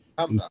guy.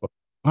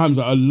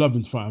 Hamza. I love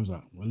him to fight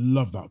Hamza. I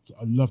love that.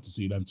 I love to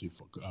see them two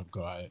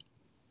go at it.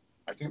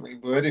 I think they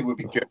would. It would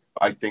be good.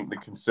 I think the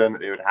concern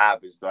that they would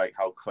have is like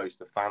how close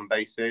the fan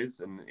base is,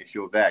 and if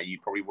you're there, you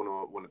probably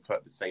want to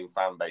put the same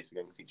fan base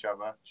against each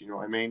other. Do you know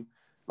what I mean?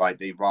 Like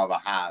they'd rather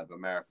have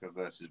America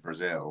versus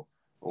Brazil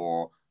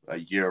or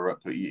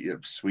Europe,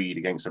 Swede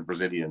against a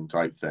Brazilian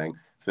type thing,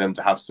 for them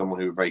to have someone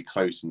who are very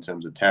close in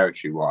terms of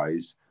territory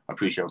wise I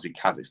appreciate obviously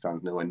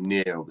Kazakhstan's nowhere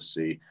near,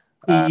 obviously.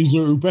 Is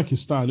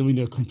Uzbekistan? I mean,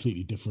 they're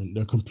completely different.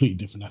 They're completely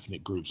different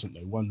ethnic groups, aren't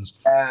they? One's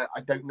I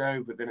don't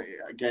know, but then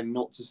again,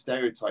 not to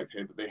stereotype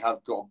here, but they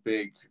have got a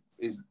big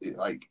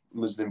like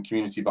Muslim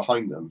community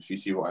behind them. If you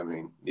see what I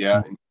mean,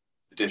 yeah, in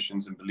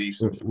traditions and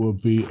beliefs. It will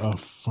be a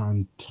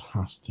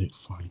fantastic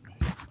fight,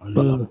 mate. I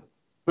love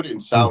Put it in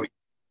Saudi,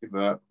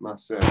 but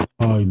that's it.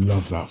 I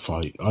love that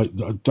fight.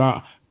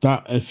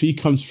 That if he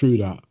comes through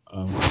that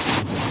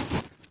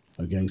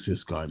against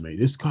this guy, mate,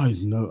 this guy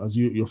is as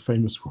your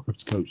famous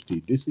words, Coach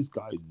D. This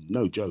guy is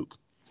no joke.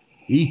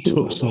 He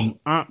took some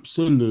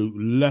absolute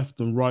left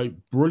and right,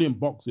 brilliant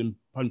boxing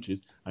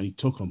punches, and he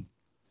took them.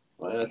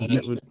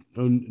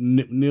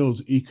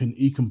 Niels, he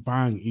can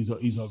bang. He's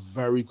a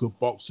very good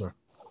boxer.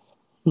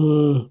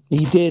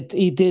 He did.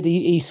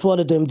 He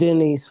swallowed him, didn't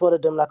he? He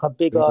swallowed him like a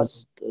big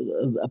ass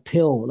a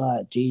pill.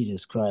 Like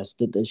Jesus Christ,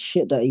 the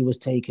shit that he was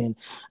taking,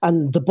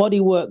 and the body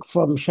work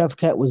from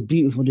Shavkat was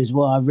beautiful as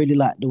well. I really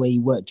liked the way he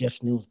worked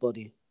Jeff Neal's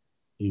body.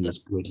 He was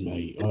good,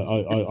 mate.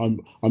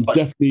 I'm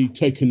definitely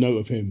taking note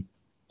of him.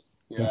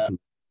 Yeah, definitely.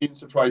 It didn't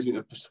surprise me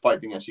that the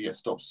fight didn't actually get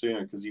stopped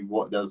sooner because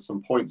there was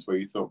some points where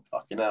you thought,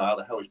 "Fucking hell, how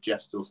the hell is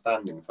Jeff still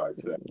standing?" type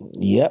thing.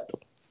 Yep.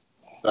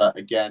 But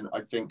again,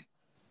 I think,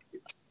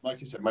 like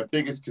I said, my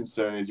biggest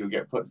concern is you'll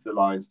get put to the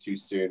lines too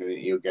soon and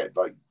you'll get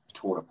like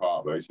torn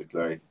apart,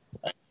 basically.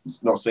 And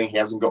it's not saying he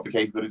hasn't got the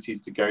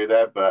capabilities to go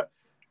there, but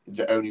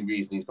the only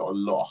reason he's got a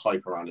lot of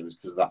hype around him is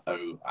because of that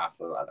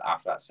after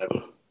that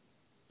 17. So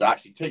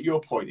actually, take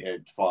your point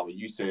here, Farmer.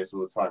 You say this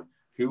all the time.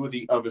 Who are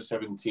the other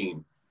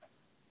 17?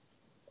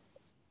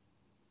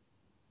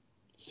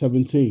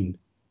 17.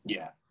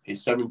 Yeah,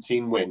 his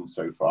 17 wins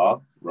so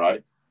far,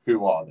 right?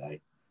 Who are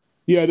they?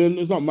 Yeah, then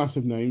there's not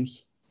massive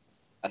names.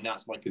 And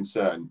that's my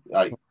concern.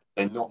 Like,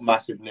 they're not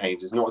massive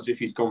names. It's not as if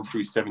he's gone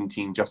through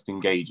 17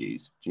 Justin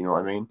Gages. Do you know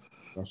what I mean?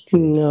 That's true.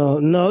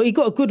 No. He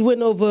got a good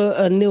win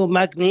over Neil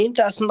Magny.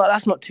 That's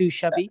not too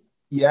shabby.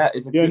 Yeah,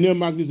 Neil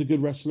Magny's a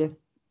good wrestler.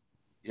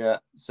 Yeah.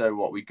 So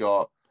what we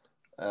got?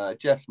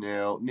 Jeff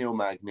Neal, Neil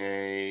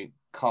Magny,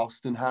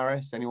 Carlston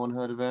Harris. Anyone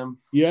heard of him?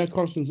 Yeah,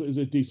 Carlston is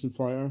a decent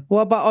fighter.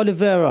 What about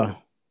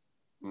Oliveira?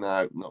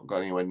 No, not got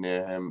anywhere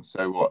near him.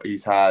 So what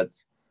he's had?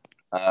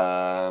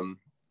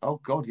 Oh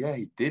God, yeah,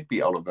 he did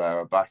beat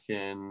Oliveira back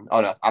in.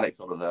 Oh no, that's Alex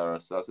Oliveira.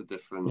 So that's a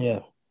different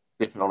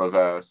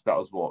Oliveira. So that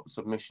was what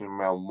submission in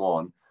round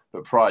 1.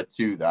 But prior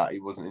to that, he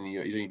wasn't in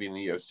the. He's only been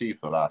in the UFC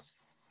for the last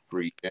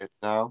 3 years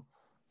now.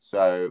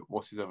 So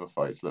what's his other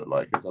fights look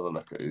like? Let's have a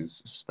look at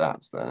his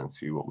stats then and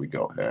see what we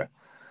got here.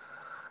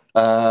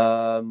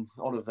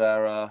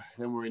 Oliveira.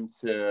 Then we're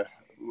into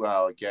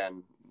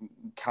again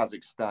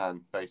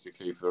Kazakhstan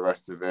basically for the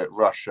rest of it.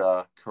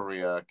 Russia,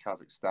 Korea,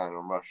 Kazakhstan,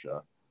 and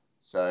Russia.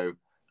 So.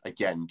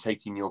 Again,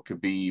 taking your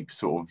Khabib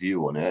sort of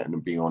view on it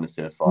and being honest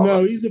here, Father.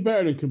 No, he's a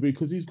better than Khabib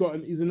because he's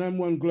an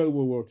M1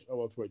 global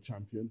welterweight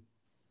champion.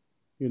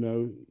 You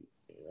know,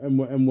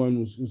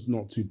 M1 was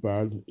not too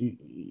bad.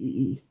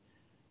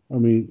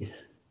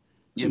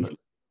 But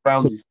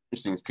rounds is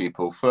interesting to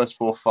people. First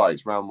 4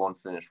 fights, round 1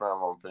 finish,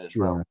 round 1 finish,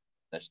 round 1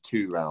 finish,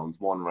 2 rounds,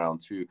 1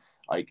 round 2.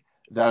 Like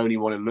the only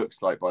one it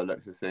looks like by the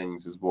looks of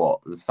things is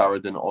what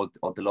Faradin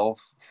Odilov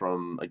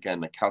from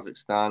again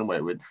Kazakhstan, where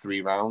it went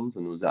 3 rounds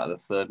and was at the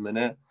 3rd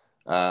minute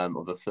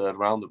of the 3rd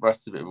round. The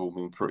rest of it have all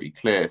been pretty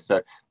clear.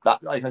 So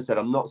that, like I said,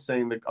 I'm not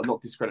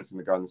discrediting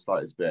the guy in the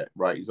slightest bit.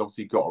 Right, he's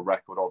obviously got a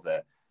record of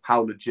it. How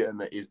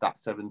legitimate is that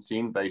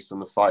 17 based on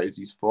the fighters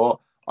he's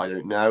fought? I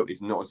don't know.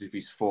 It's not as if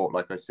he's fought,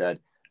 like I said.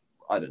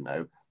 I don't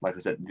know. Like I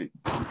said,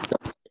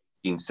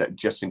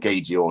 Justin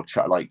Gaethje or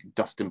like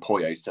Dustin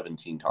Poirier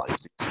 17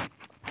 times.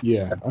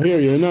 Yeah, I hear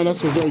you. No,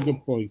 that's a very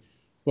good point.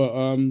 But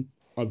I'm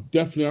a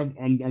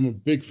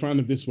big fan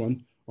of this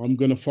one. I'm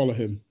gonna follow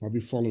him. I'll be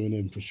following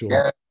him for sure.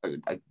 Yeah,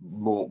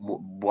 more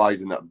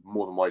wise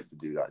more than wise to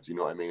do that. Do you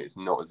know what I mean? It's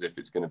not as if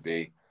it's going to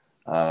be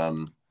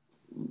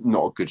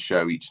not a good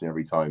show each and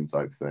every time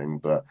type thing.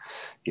 But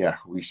yeah,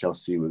 we shall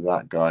see with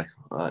that guy.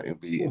 It'll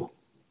be.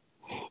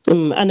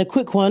 And a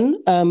quick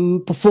one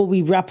before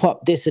we wrap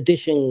up this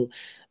edition,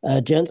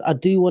 gents. I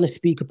do want to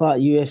speak about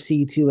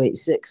UFC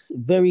 286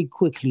 very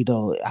quickly,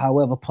 though,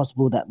 however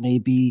possible that may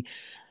be.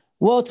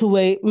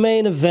 Welterweight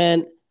main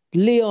event: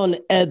 Leon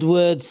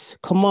Edwards,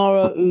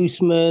 Kamaru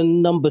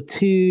Usman, number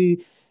 2.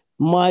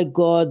 My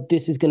God,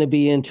 this is going to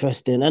be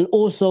interesting. And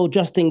also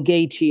Justin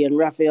Gaethje and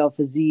Rafael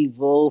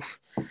Fiziev.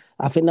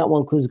 I think that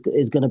one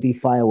is going to be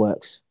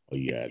fireworks. Oh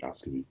yeah,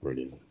 that's going to be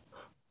brilliant.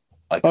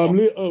 I'll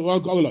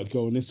let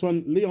go on this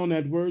one. Leon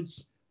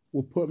Edwards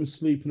will put him to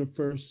sleep in the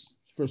first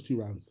 2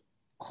 rounds.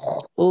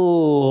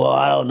 Oh,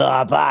 I don't know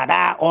about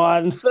that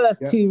one.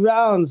 First 2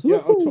 rounds.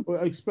 Yeah,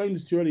 I explained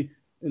this to you already.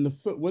 In the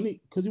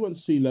because he went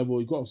sea level,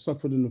 he got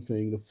suffered in the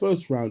thing. The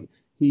first round,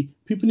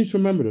 people need to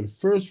remember that the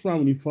first round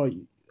when he fight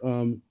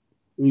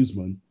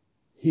Usman,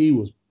 he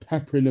was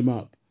peppering him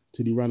up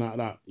till he ran out of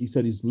that. He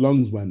said his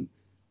lungs went.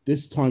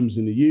 This time's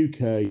in the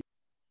UK.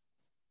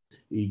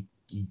 He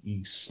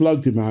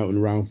slugged him out in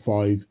round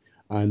 5,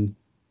 and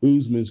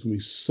Usman's going to be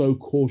so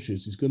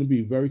cautious. He's going to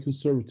be very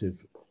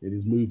conservative in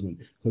his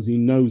movement because he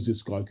knows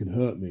this guy can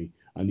hurt me,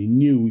 and he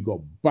knew we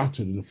got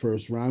battered in the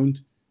first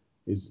round.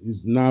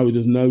 Is now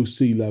there's no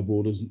sea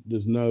level,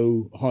 there's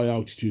no high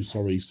altitude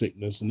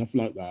sickness and nothing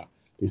like that.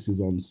 This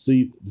is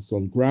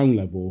on ground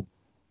level,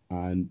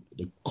 and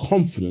the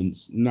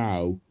confidence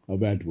now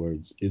of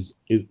Edwards is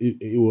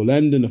it will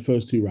end in the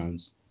first 2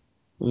 rounds.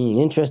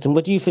 Interesting.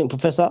 What do you think,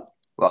 Professor?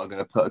 Well, I'm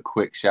going to put a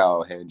quick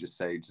shout out here and just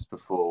say, just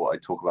before I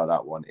talk about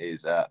that one,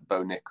 is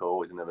Bo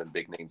Nickel is another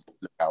big name to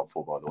look out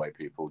for, by the way,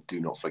 people. Do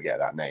not forget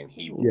that name.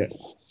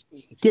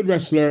 Good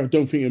wrestler.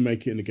 Don't think he'll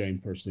make it in the game,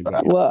 personally.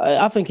 Well,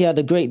 I think he had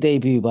a great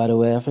debut, by the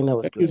way. I think that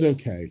was great. He was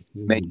okay.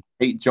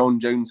 Mate,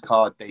 John Jones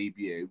card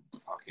debut.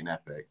 Fucking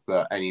epic.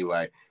 But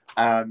anyway,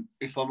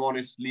 if I'm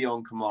honest,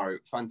 Leon Kamaru,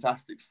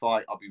 fantastic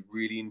fight. I'll be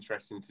really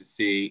interested to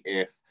see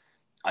if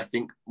I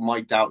think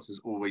my doubts has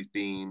always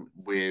been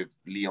with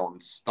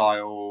Leon's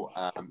style.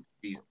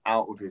 He's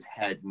out of his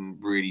head and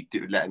really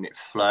letting it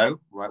flow,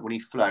 right? When he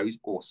flows,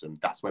 awesome.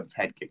 That's where the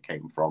head kick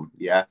came from,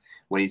 yeah?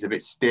 When he's a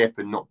bit stiff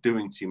and not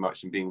doing too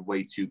much and being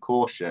way too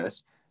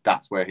cautious,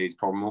 that's where his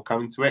problem will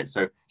come into it.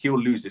 So he'll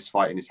lose this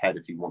fight in his head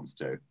if he wants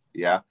to,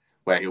 yeah?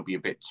 Where he'll be a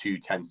bit too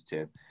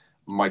tentative.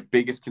 My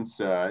biggest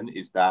concern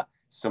is that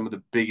some of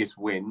the biggest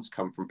wins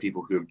come from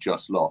people who have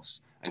just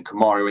lost. And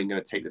Kamaru ain't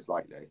going to take this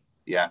lightly.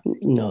 Yeah.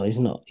 No, he's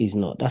not. He's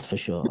not. That's for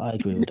sure. I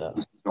agree with that.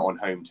 He's not on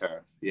home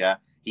turf. Yeah.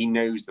 He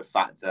knows the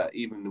fact that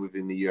even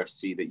within the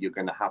UFC that you're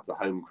going to have the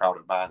home crowd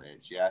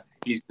advantage. Yeah.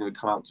 He's going to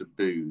come out to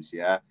booze.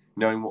 Yeah.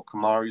 Knowing what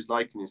Kamaru's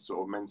like and his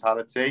sort of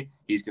mentality,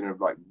 he's going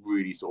to like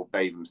really sort of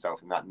bathe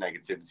himself in that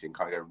negativity and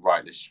kind of go,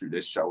 right, let's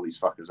shut all these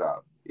fuckers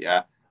up.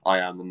 Yeah. I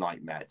am the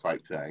nightmare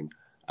type thing.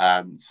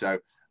 So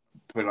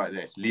put it like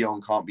this,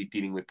 Leon can't be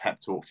dealing with pep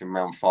talks in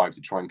round 5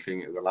 to try and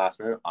clean it at the last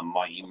minute. I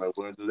might eat more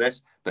words of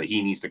this, but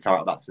he needs to come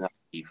out of that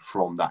tenacity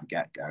from that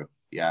get-go.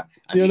 Yeah.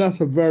 And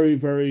that's a very,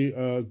 very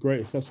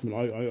great assessment.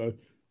 I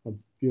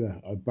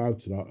bow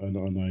to that,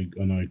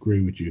 and I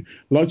agree with you.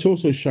 I'd like to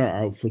also shout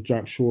out for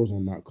Jack Shores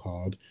on that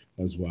card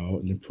as well,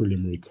 in the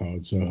preliminary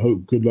card. So I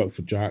hope good luck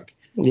for Jack.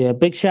 Yeah,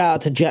 big shout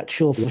out to Jack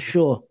Shore for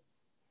sure.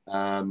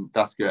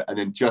 That's good. And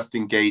then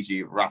Justin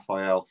Gaethje,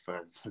 Raphael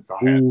for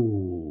Zayed.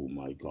 Oh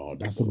my God,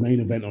 that's a main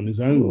event on his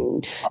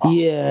own.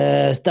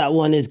 Yes, that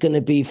one is going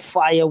to be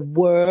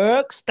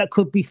fireworks. That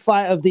could be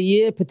fight of the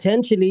year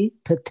potentially.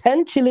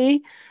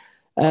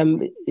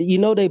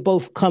 They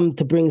both come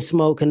to bring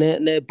smoke, and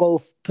they're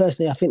both,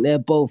 personally, I think they're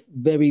both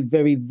very,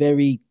 very,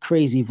 very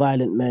crazy,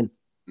 violent men.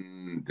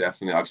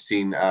 Definitely. I've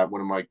seen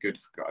one of my good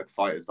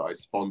fighters that I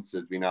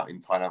sponsored been out in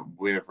Thailand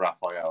with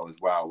Raphael as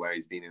well, where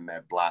he's been in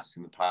there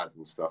blasting the pads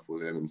and stuff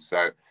with him. And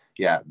so,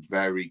 yeah,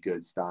 very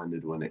good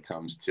standard when it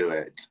comes to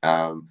it.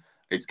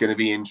 It's going to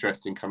be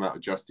interesting coming out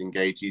of Justin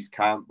Gaethje's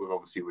camp,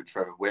 with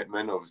Trevor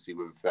Whitman, obviously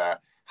with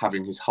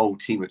having his whole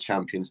team of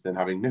champions, then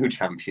having no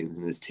champions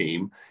in his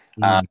team.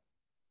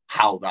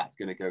 How that's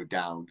going to go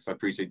down, because I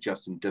appreciate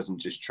Justin doesn't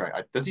just train.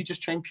 Does he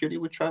just train purely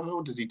with Trevor,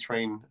 or does he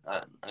train?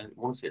 I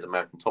want to say the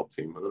American Top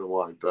Team. I don't know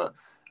why, but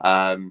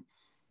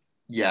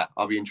yeah,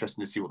 I'll be interested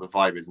to see what the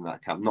vibe is in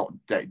that camp. Not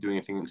doing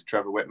anything against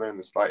Trevor Whitman in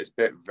the slightest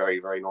bit. Very,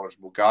 very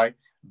knowledgeable guy,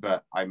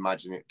 but I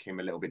imagine it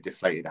came a little bit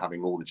deflated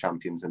having all the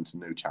champions into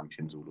no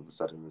champions all of a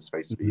sudden in the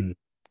space of a year.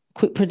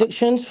 Quick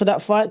predictions for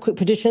that fight.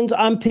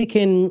 I'm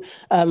picking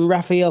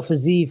Raphael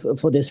Fiziev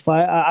for this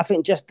fight. I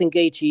think Justin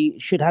Gaethje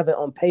should have it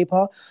on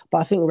paper, but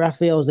I think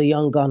Raphael's a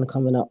young gun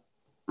coming up.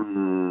 That's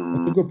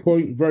a good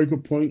point. Very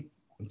good point.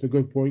 That's a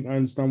good point. I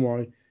understand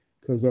why,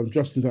 because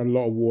Justin's had a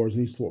lot of wars,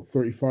 and he's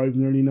 35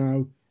 nearly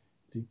now.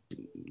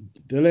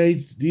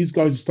 These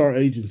guys start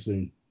aging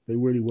soon. They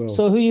really will.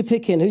 So who you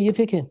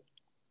picking?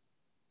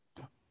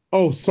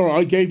 Oh, sorry,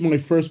 I gave my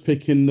first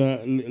pick in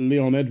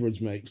Leon Edwards,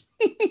 mate.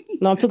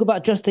 No, I'm talking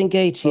about Justin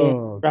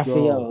Gaethje,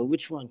 Raphael. God.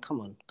 Which one?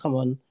 Come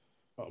on.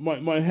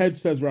 My head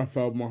says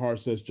Raphael, my heart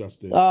says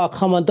Justin. Oh,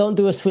 come on. Don't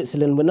do a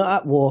Switzerland. We're not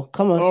at war.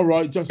 Come on. All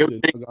right,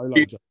 Justin. I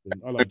like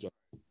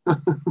Justin.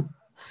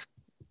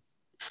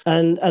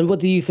 And what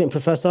do you think,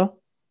 Professor?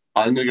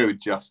 I'm going to go with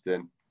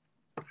Justin.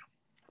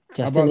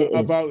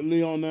 About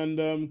Leon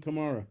and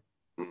Kamaru.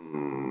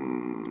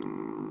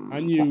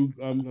 And you,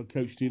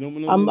 Coach T.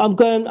 I'm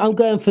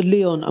going for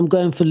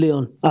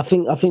Leon. I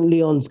think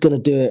Leon's going to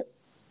do it.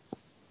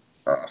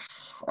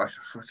 That's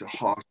such a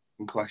hard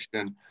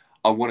question.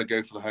 I want to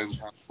go for the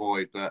hometown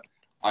boy, but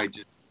I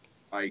just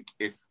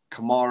if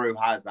Kamaru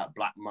has that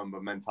Black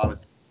Mamba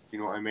mentality, you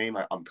know what I mean?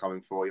 Like, I'm coming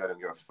for you, I don't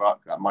give a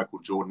fuck. That Michael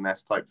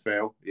Jordan-esque type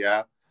feel,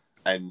 yeah.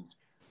 And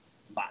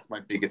that's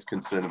my biggest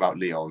concern about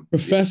Leon.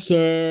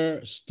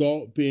 Professor,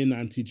 stop being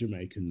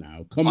anti-Jamaican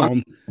now. Come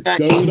on,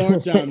 go with our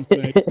jams,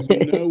 mate.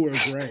 You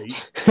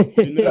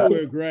know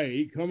we're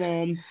great. Come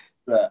on.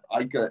 But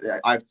I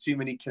have too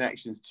many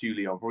connections to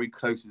Leon, probably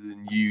closer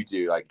than you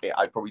do. I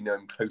probably know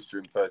him closer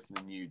in person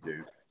than you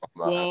do.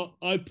 Well,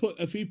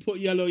 if he put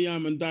yellow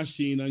yam and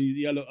dasheen and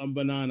yellow and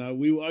banana,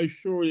 I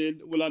surely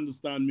will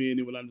understand me and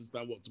he will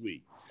understand what to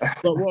eat.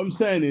 But what I'm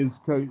saying is,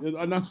 Coach,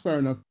 and that's fair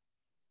enough.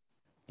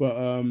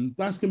 But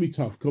that's gonna be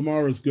tough.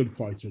 Kamaru's a good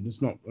fighter.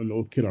 Let's not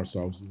kid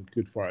ourselves. He's a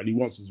good fighter, and he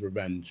wants his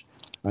revenge.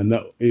 and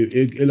that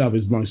he'll have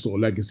his nice sort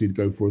of legacy to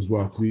go for as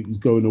well, because he's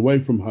going away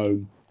from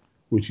home,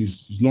 which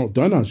he's not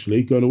done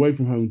actually, going away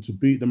from home to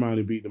beat the man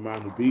who beat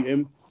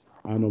him,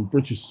 and on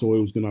British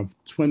soil he's going to have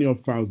 20,000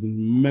 odd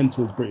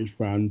mental British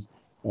fans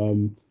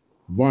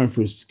vying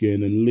for his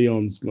skin, and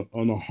Leon's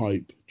on a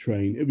hype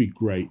train. It'll be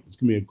great. It's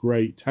going to be a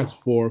great test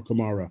for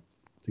Kamara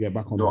to get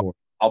back on the horse.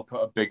 I'll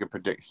put a bigger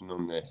prediction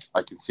on this.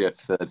 I can see a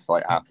third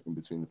fight happening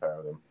between the pair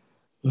of them.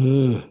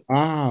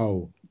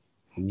 Wow.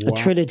 A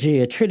trilogy.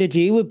 It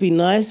would be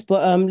nice,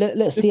 but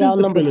let's see how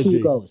number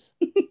 2 goes.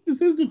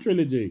 This is the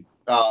trilogy.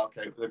 Oh,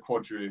 okay. For the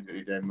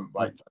quadrilogy, then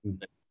like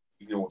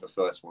ignore the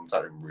first ones.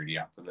 That didn't really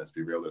happen. Let's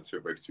be real. They're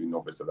both too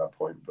novice at that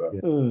point. But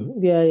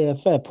yeah,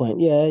 fair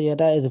point. Yeah,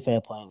 that is a fair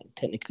point.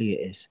 Technically,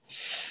 it is.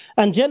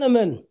 And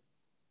gentlemen,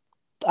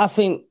 I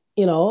think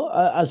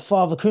as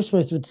Father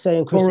Christmas would say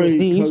on Christmas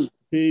Eve. Coach,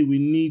 we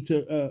need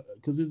to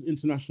because it's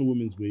International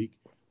Women's Week.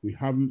 We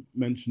haven't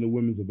mentioned the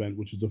women's event,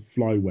 which is the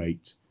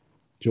flyweight.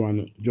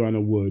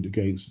 Joanna Wood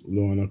against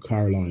Luana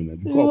Carolina.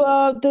 We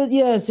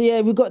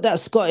got that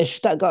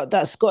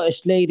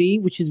Scottish lady,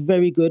 which is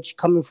very good. She's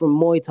coming from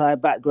Muay Thai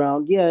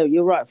background. Yeah,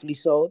 you're rightfully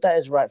so. That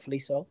is rightfully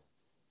so.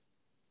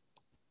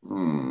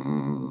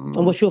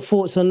 And what's your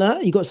thoughts on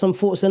that? You got some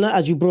thoughts on that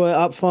as you brought it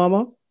up,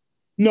 Farmer?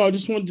 No, I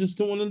just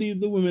don't want to leave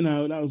the women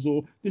out. That was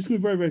all. This will be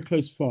a very, very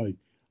close fight,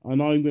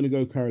 and I'm going to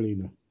go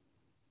Carolina.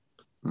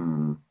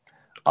 I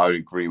would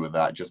agree with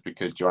that, just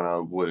because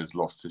Joanna Wood has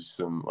lost to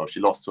she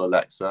lost to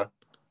Alexa.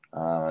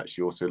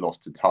 She also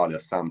lost to Talia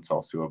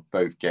Santos, who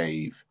both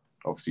gave,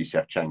 obviously,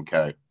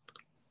 Shevchenko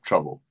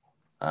trouble.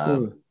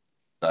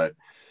 But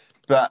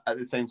at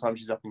the same time,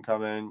 she's up and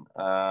coming.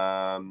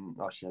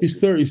 She's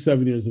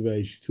 37 years of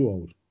age. She's too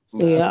old.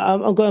 Yeah,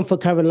 I'm going for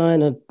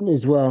Carolina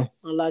as well.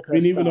 I like her.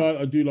 Even though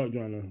I do like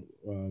Joanna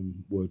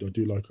Wood, I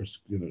do like her,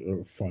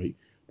 her fight.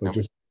 But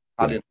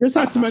just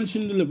had to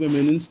mention the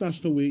women.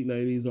 International Week,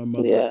 ladies. I'm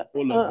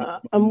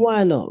and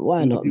why not?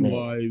 Why not, your mate?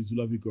 wives,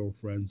 love your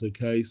girlfriends.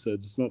 Okay, so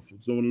don't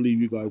want to leave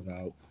you guys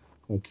out.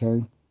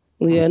 Okay.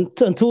 Yeah, and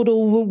to all the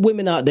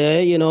women out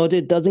there,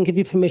 it doesn't give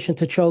you permission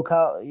to choke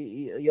out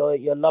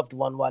your loved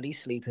one while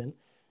he's sleeping.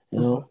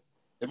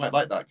 They might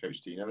like that,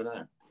 Coach T. You never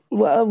know.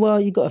 Well,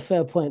 you got a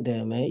fair point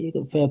there, mate. You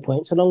got a fair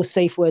point. So long as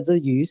safe words are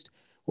used,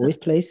 always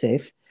play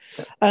safe.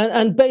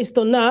 And based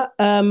on that,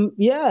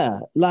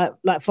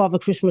 like Father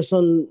Christmas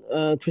on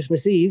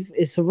Christmas Eve,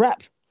 it's a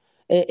wrap.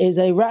 It is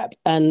a wrap,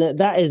 and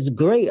that is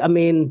great. I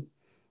mean,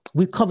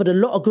 we've covered a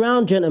lot of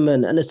ground,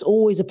 gentlemen, and it's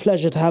always a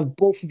pleasure to have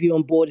both of you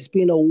on board. It's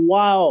been a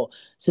while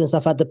since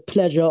I've had the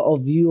pleasure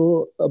of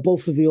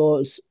both of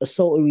your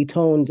sultry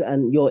tones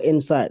and your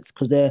insights,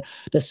 because they're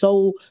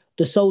so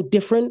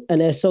different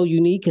and they're so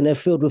unique and they're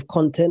filled with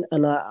content.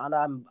 And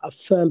I'm a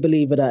firm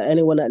believer that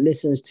anyone that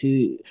listens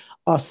to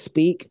us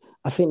speak,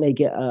 I think they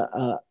get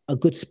a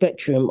good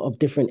spectrum of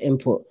different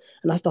input.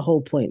 And that's the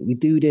whole point. We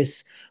do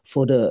this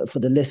for the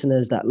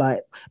listeners that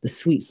like the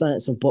sweet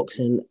science of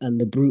boxing and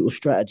the brutal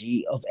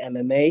strategy of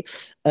MMA.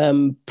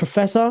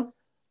 Professor,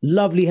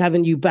 lovely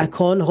having you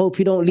back on. Hope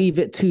you don't leave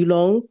it too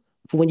long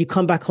for when you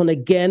come back on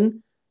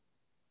again.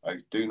 I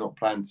do not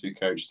plan to,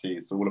 Coach T.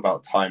 It's all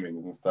about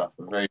timings and stuff.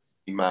 I'm a very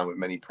busy man with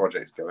many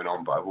projects going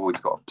on, but I've always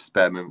got a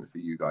spare moment for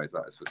you guys.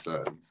 That is for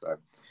certain. So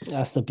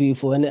that's a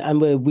beautiful,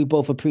 and we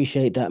both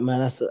appreciate that, man.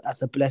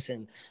 That's a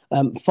blessing.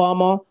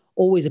 Farmer,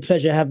 always a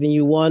pleasure having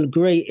you on.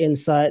 Great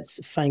insights.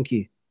 Thank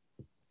you.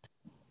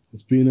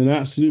 It's been an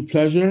absolute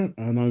pleasure,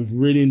 and I've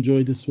really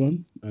enjoyed this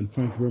one. And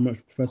thank you very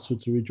much, Professor,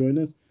 to rejoin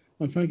us.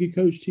 And thank you,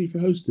 Coach T, for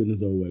hosting,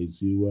 as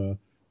always. You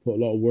put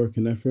a lot of work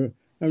and effort.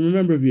 And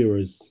remember,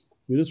 viewers,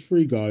 we're just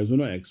three guys. We're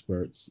not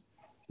experts.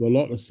 We've got a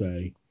lot to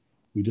say.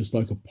 We just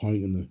like a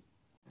pint and a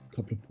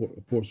couple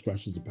of pork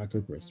scratches, a pack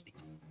of crisps.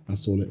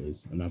 That's all it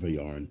is. Another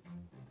yarn.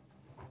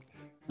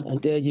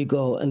 And there you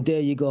go.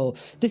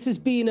 This has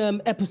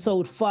been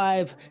episode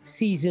 5,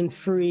 season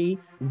 3.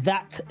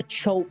 That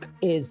choke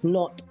is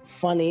not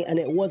funny, and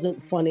it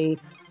wasn't funny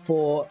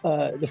for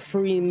the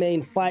 3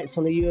 main fights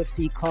on the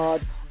UFC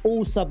card.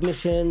 All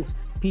submissions.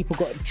 People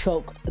got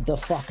choked the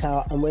fuck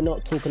out, and we're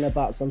not talking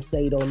about some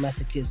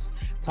sadomasochist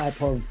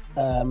type of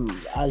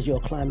as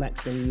you're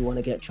climaxing, you want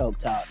to get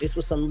choked out. This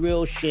was some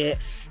real shit,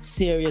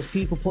 serious.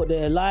 People put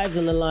their lives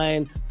on the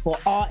line for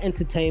our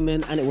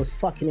entertainment, and it was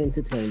fucking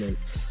entertaining.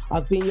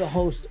 I've been your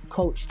host,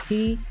 Coach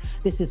T.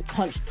 This is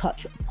Punch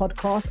Touch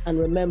Podcast, and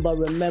remember,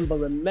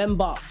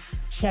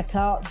 check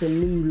out the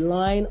new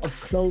line of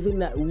clothing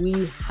that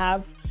we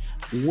have.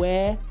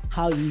 Wear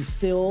how you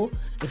feel.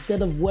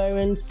 Instead of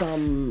wearing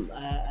some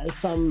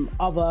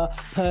other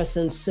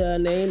person's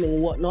surname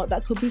and whatnot,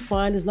 that could be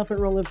fine. There's nothing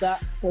wrong with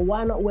that. But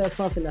why not wear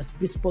something that's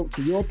bespoke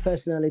to your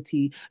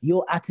personality,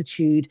 your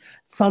attitude,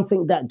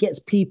 something that gets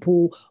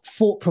people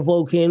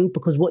thought-provoking,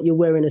 because what you're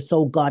wearing is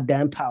so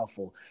goddamn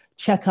powerful.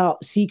 Check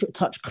out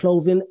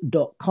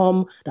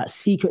secrettouchclothing.com.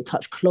 That's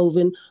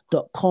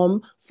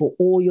secrettouchclothing.com for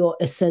all your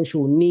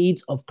essential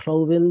needs of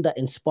clothing that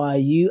inspire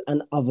you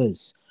and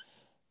others.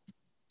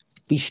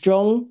 Be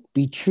strong,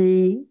 be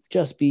true,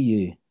 just be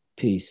you.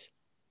 Peace.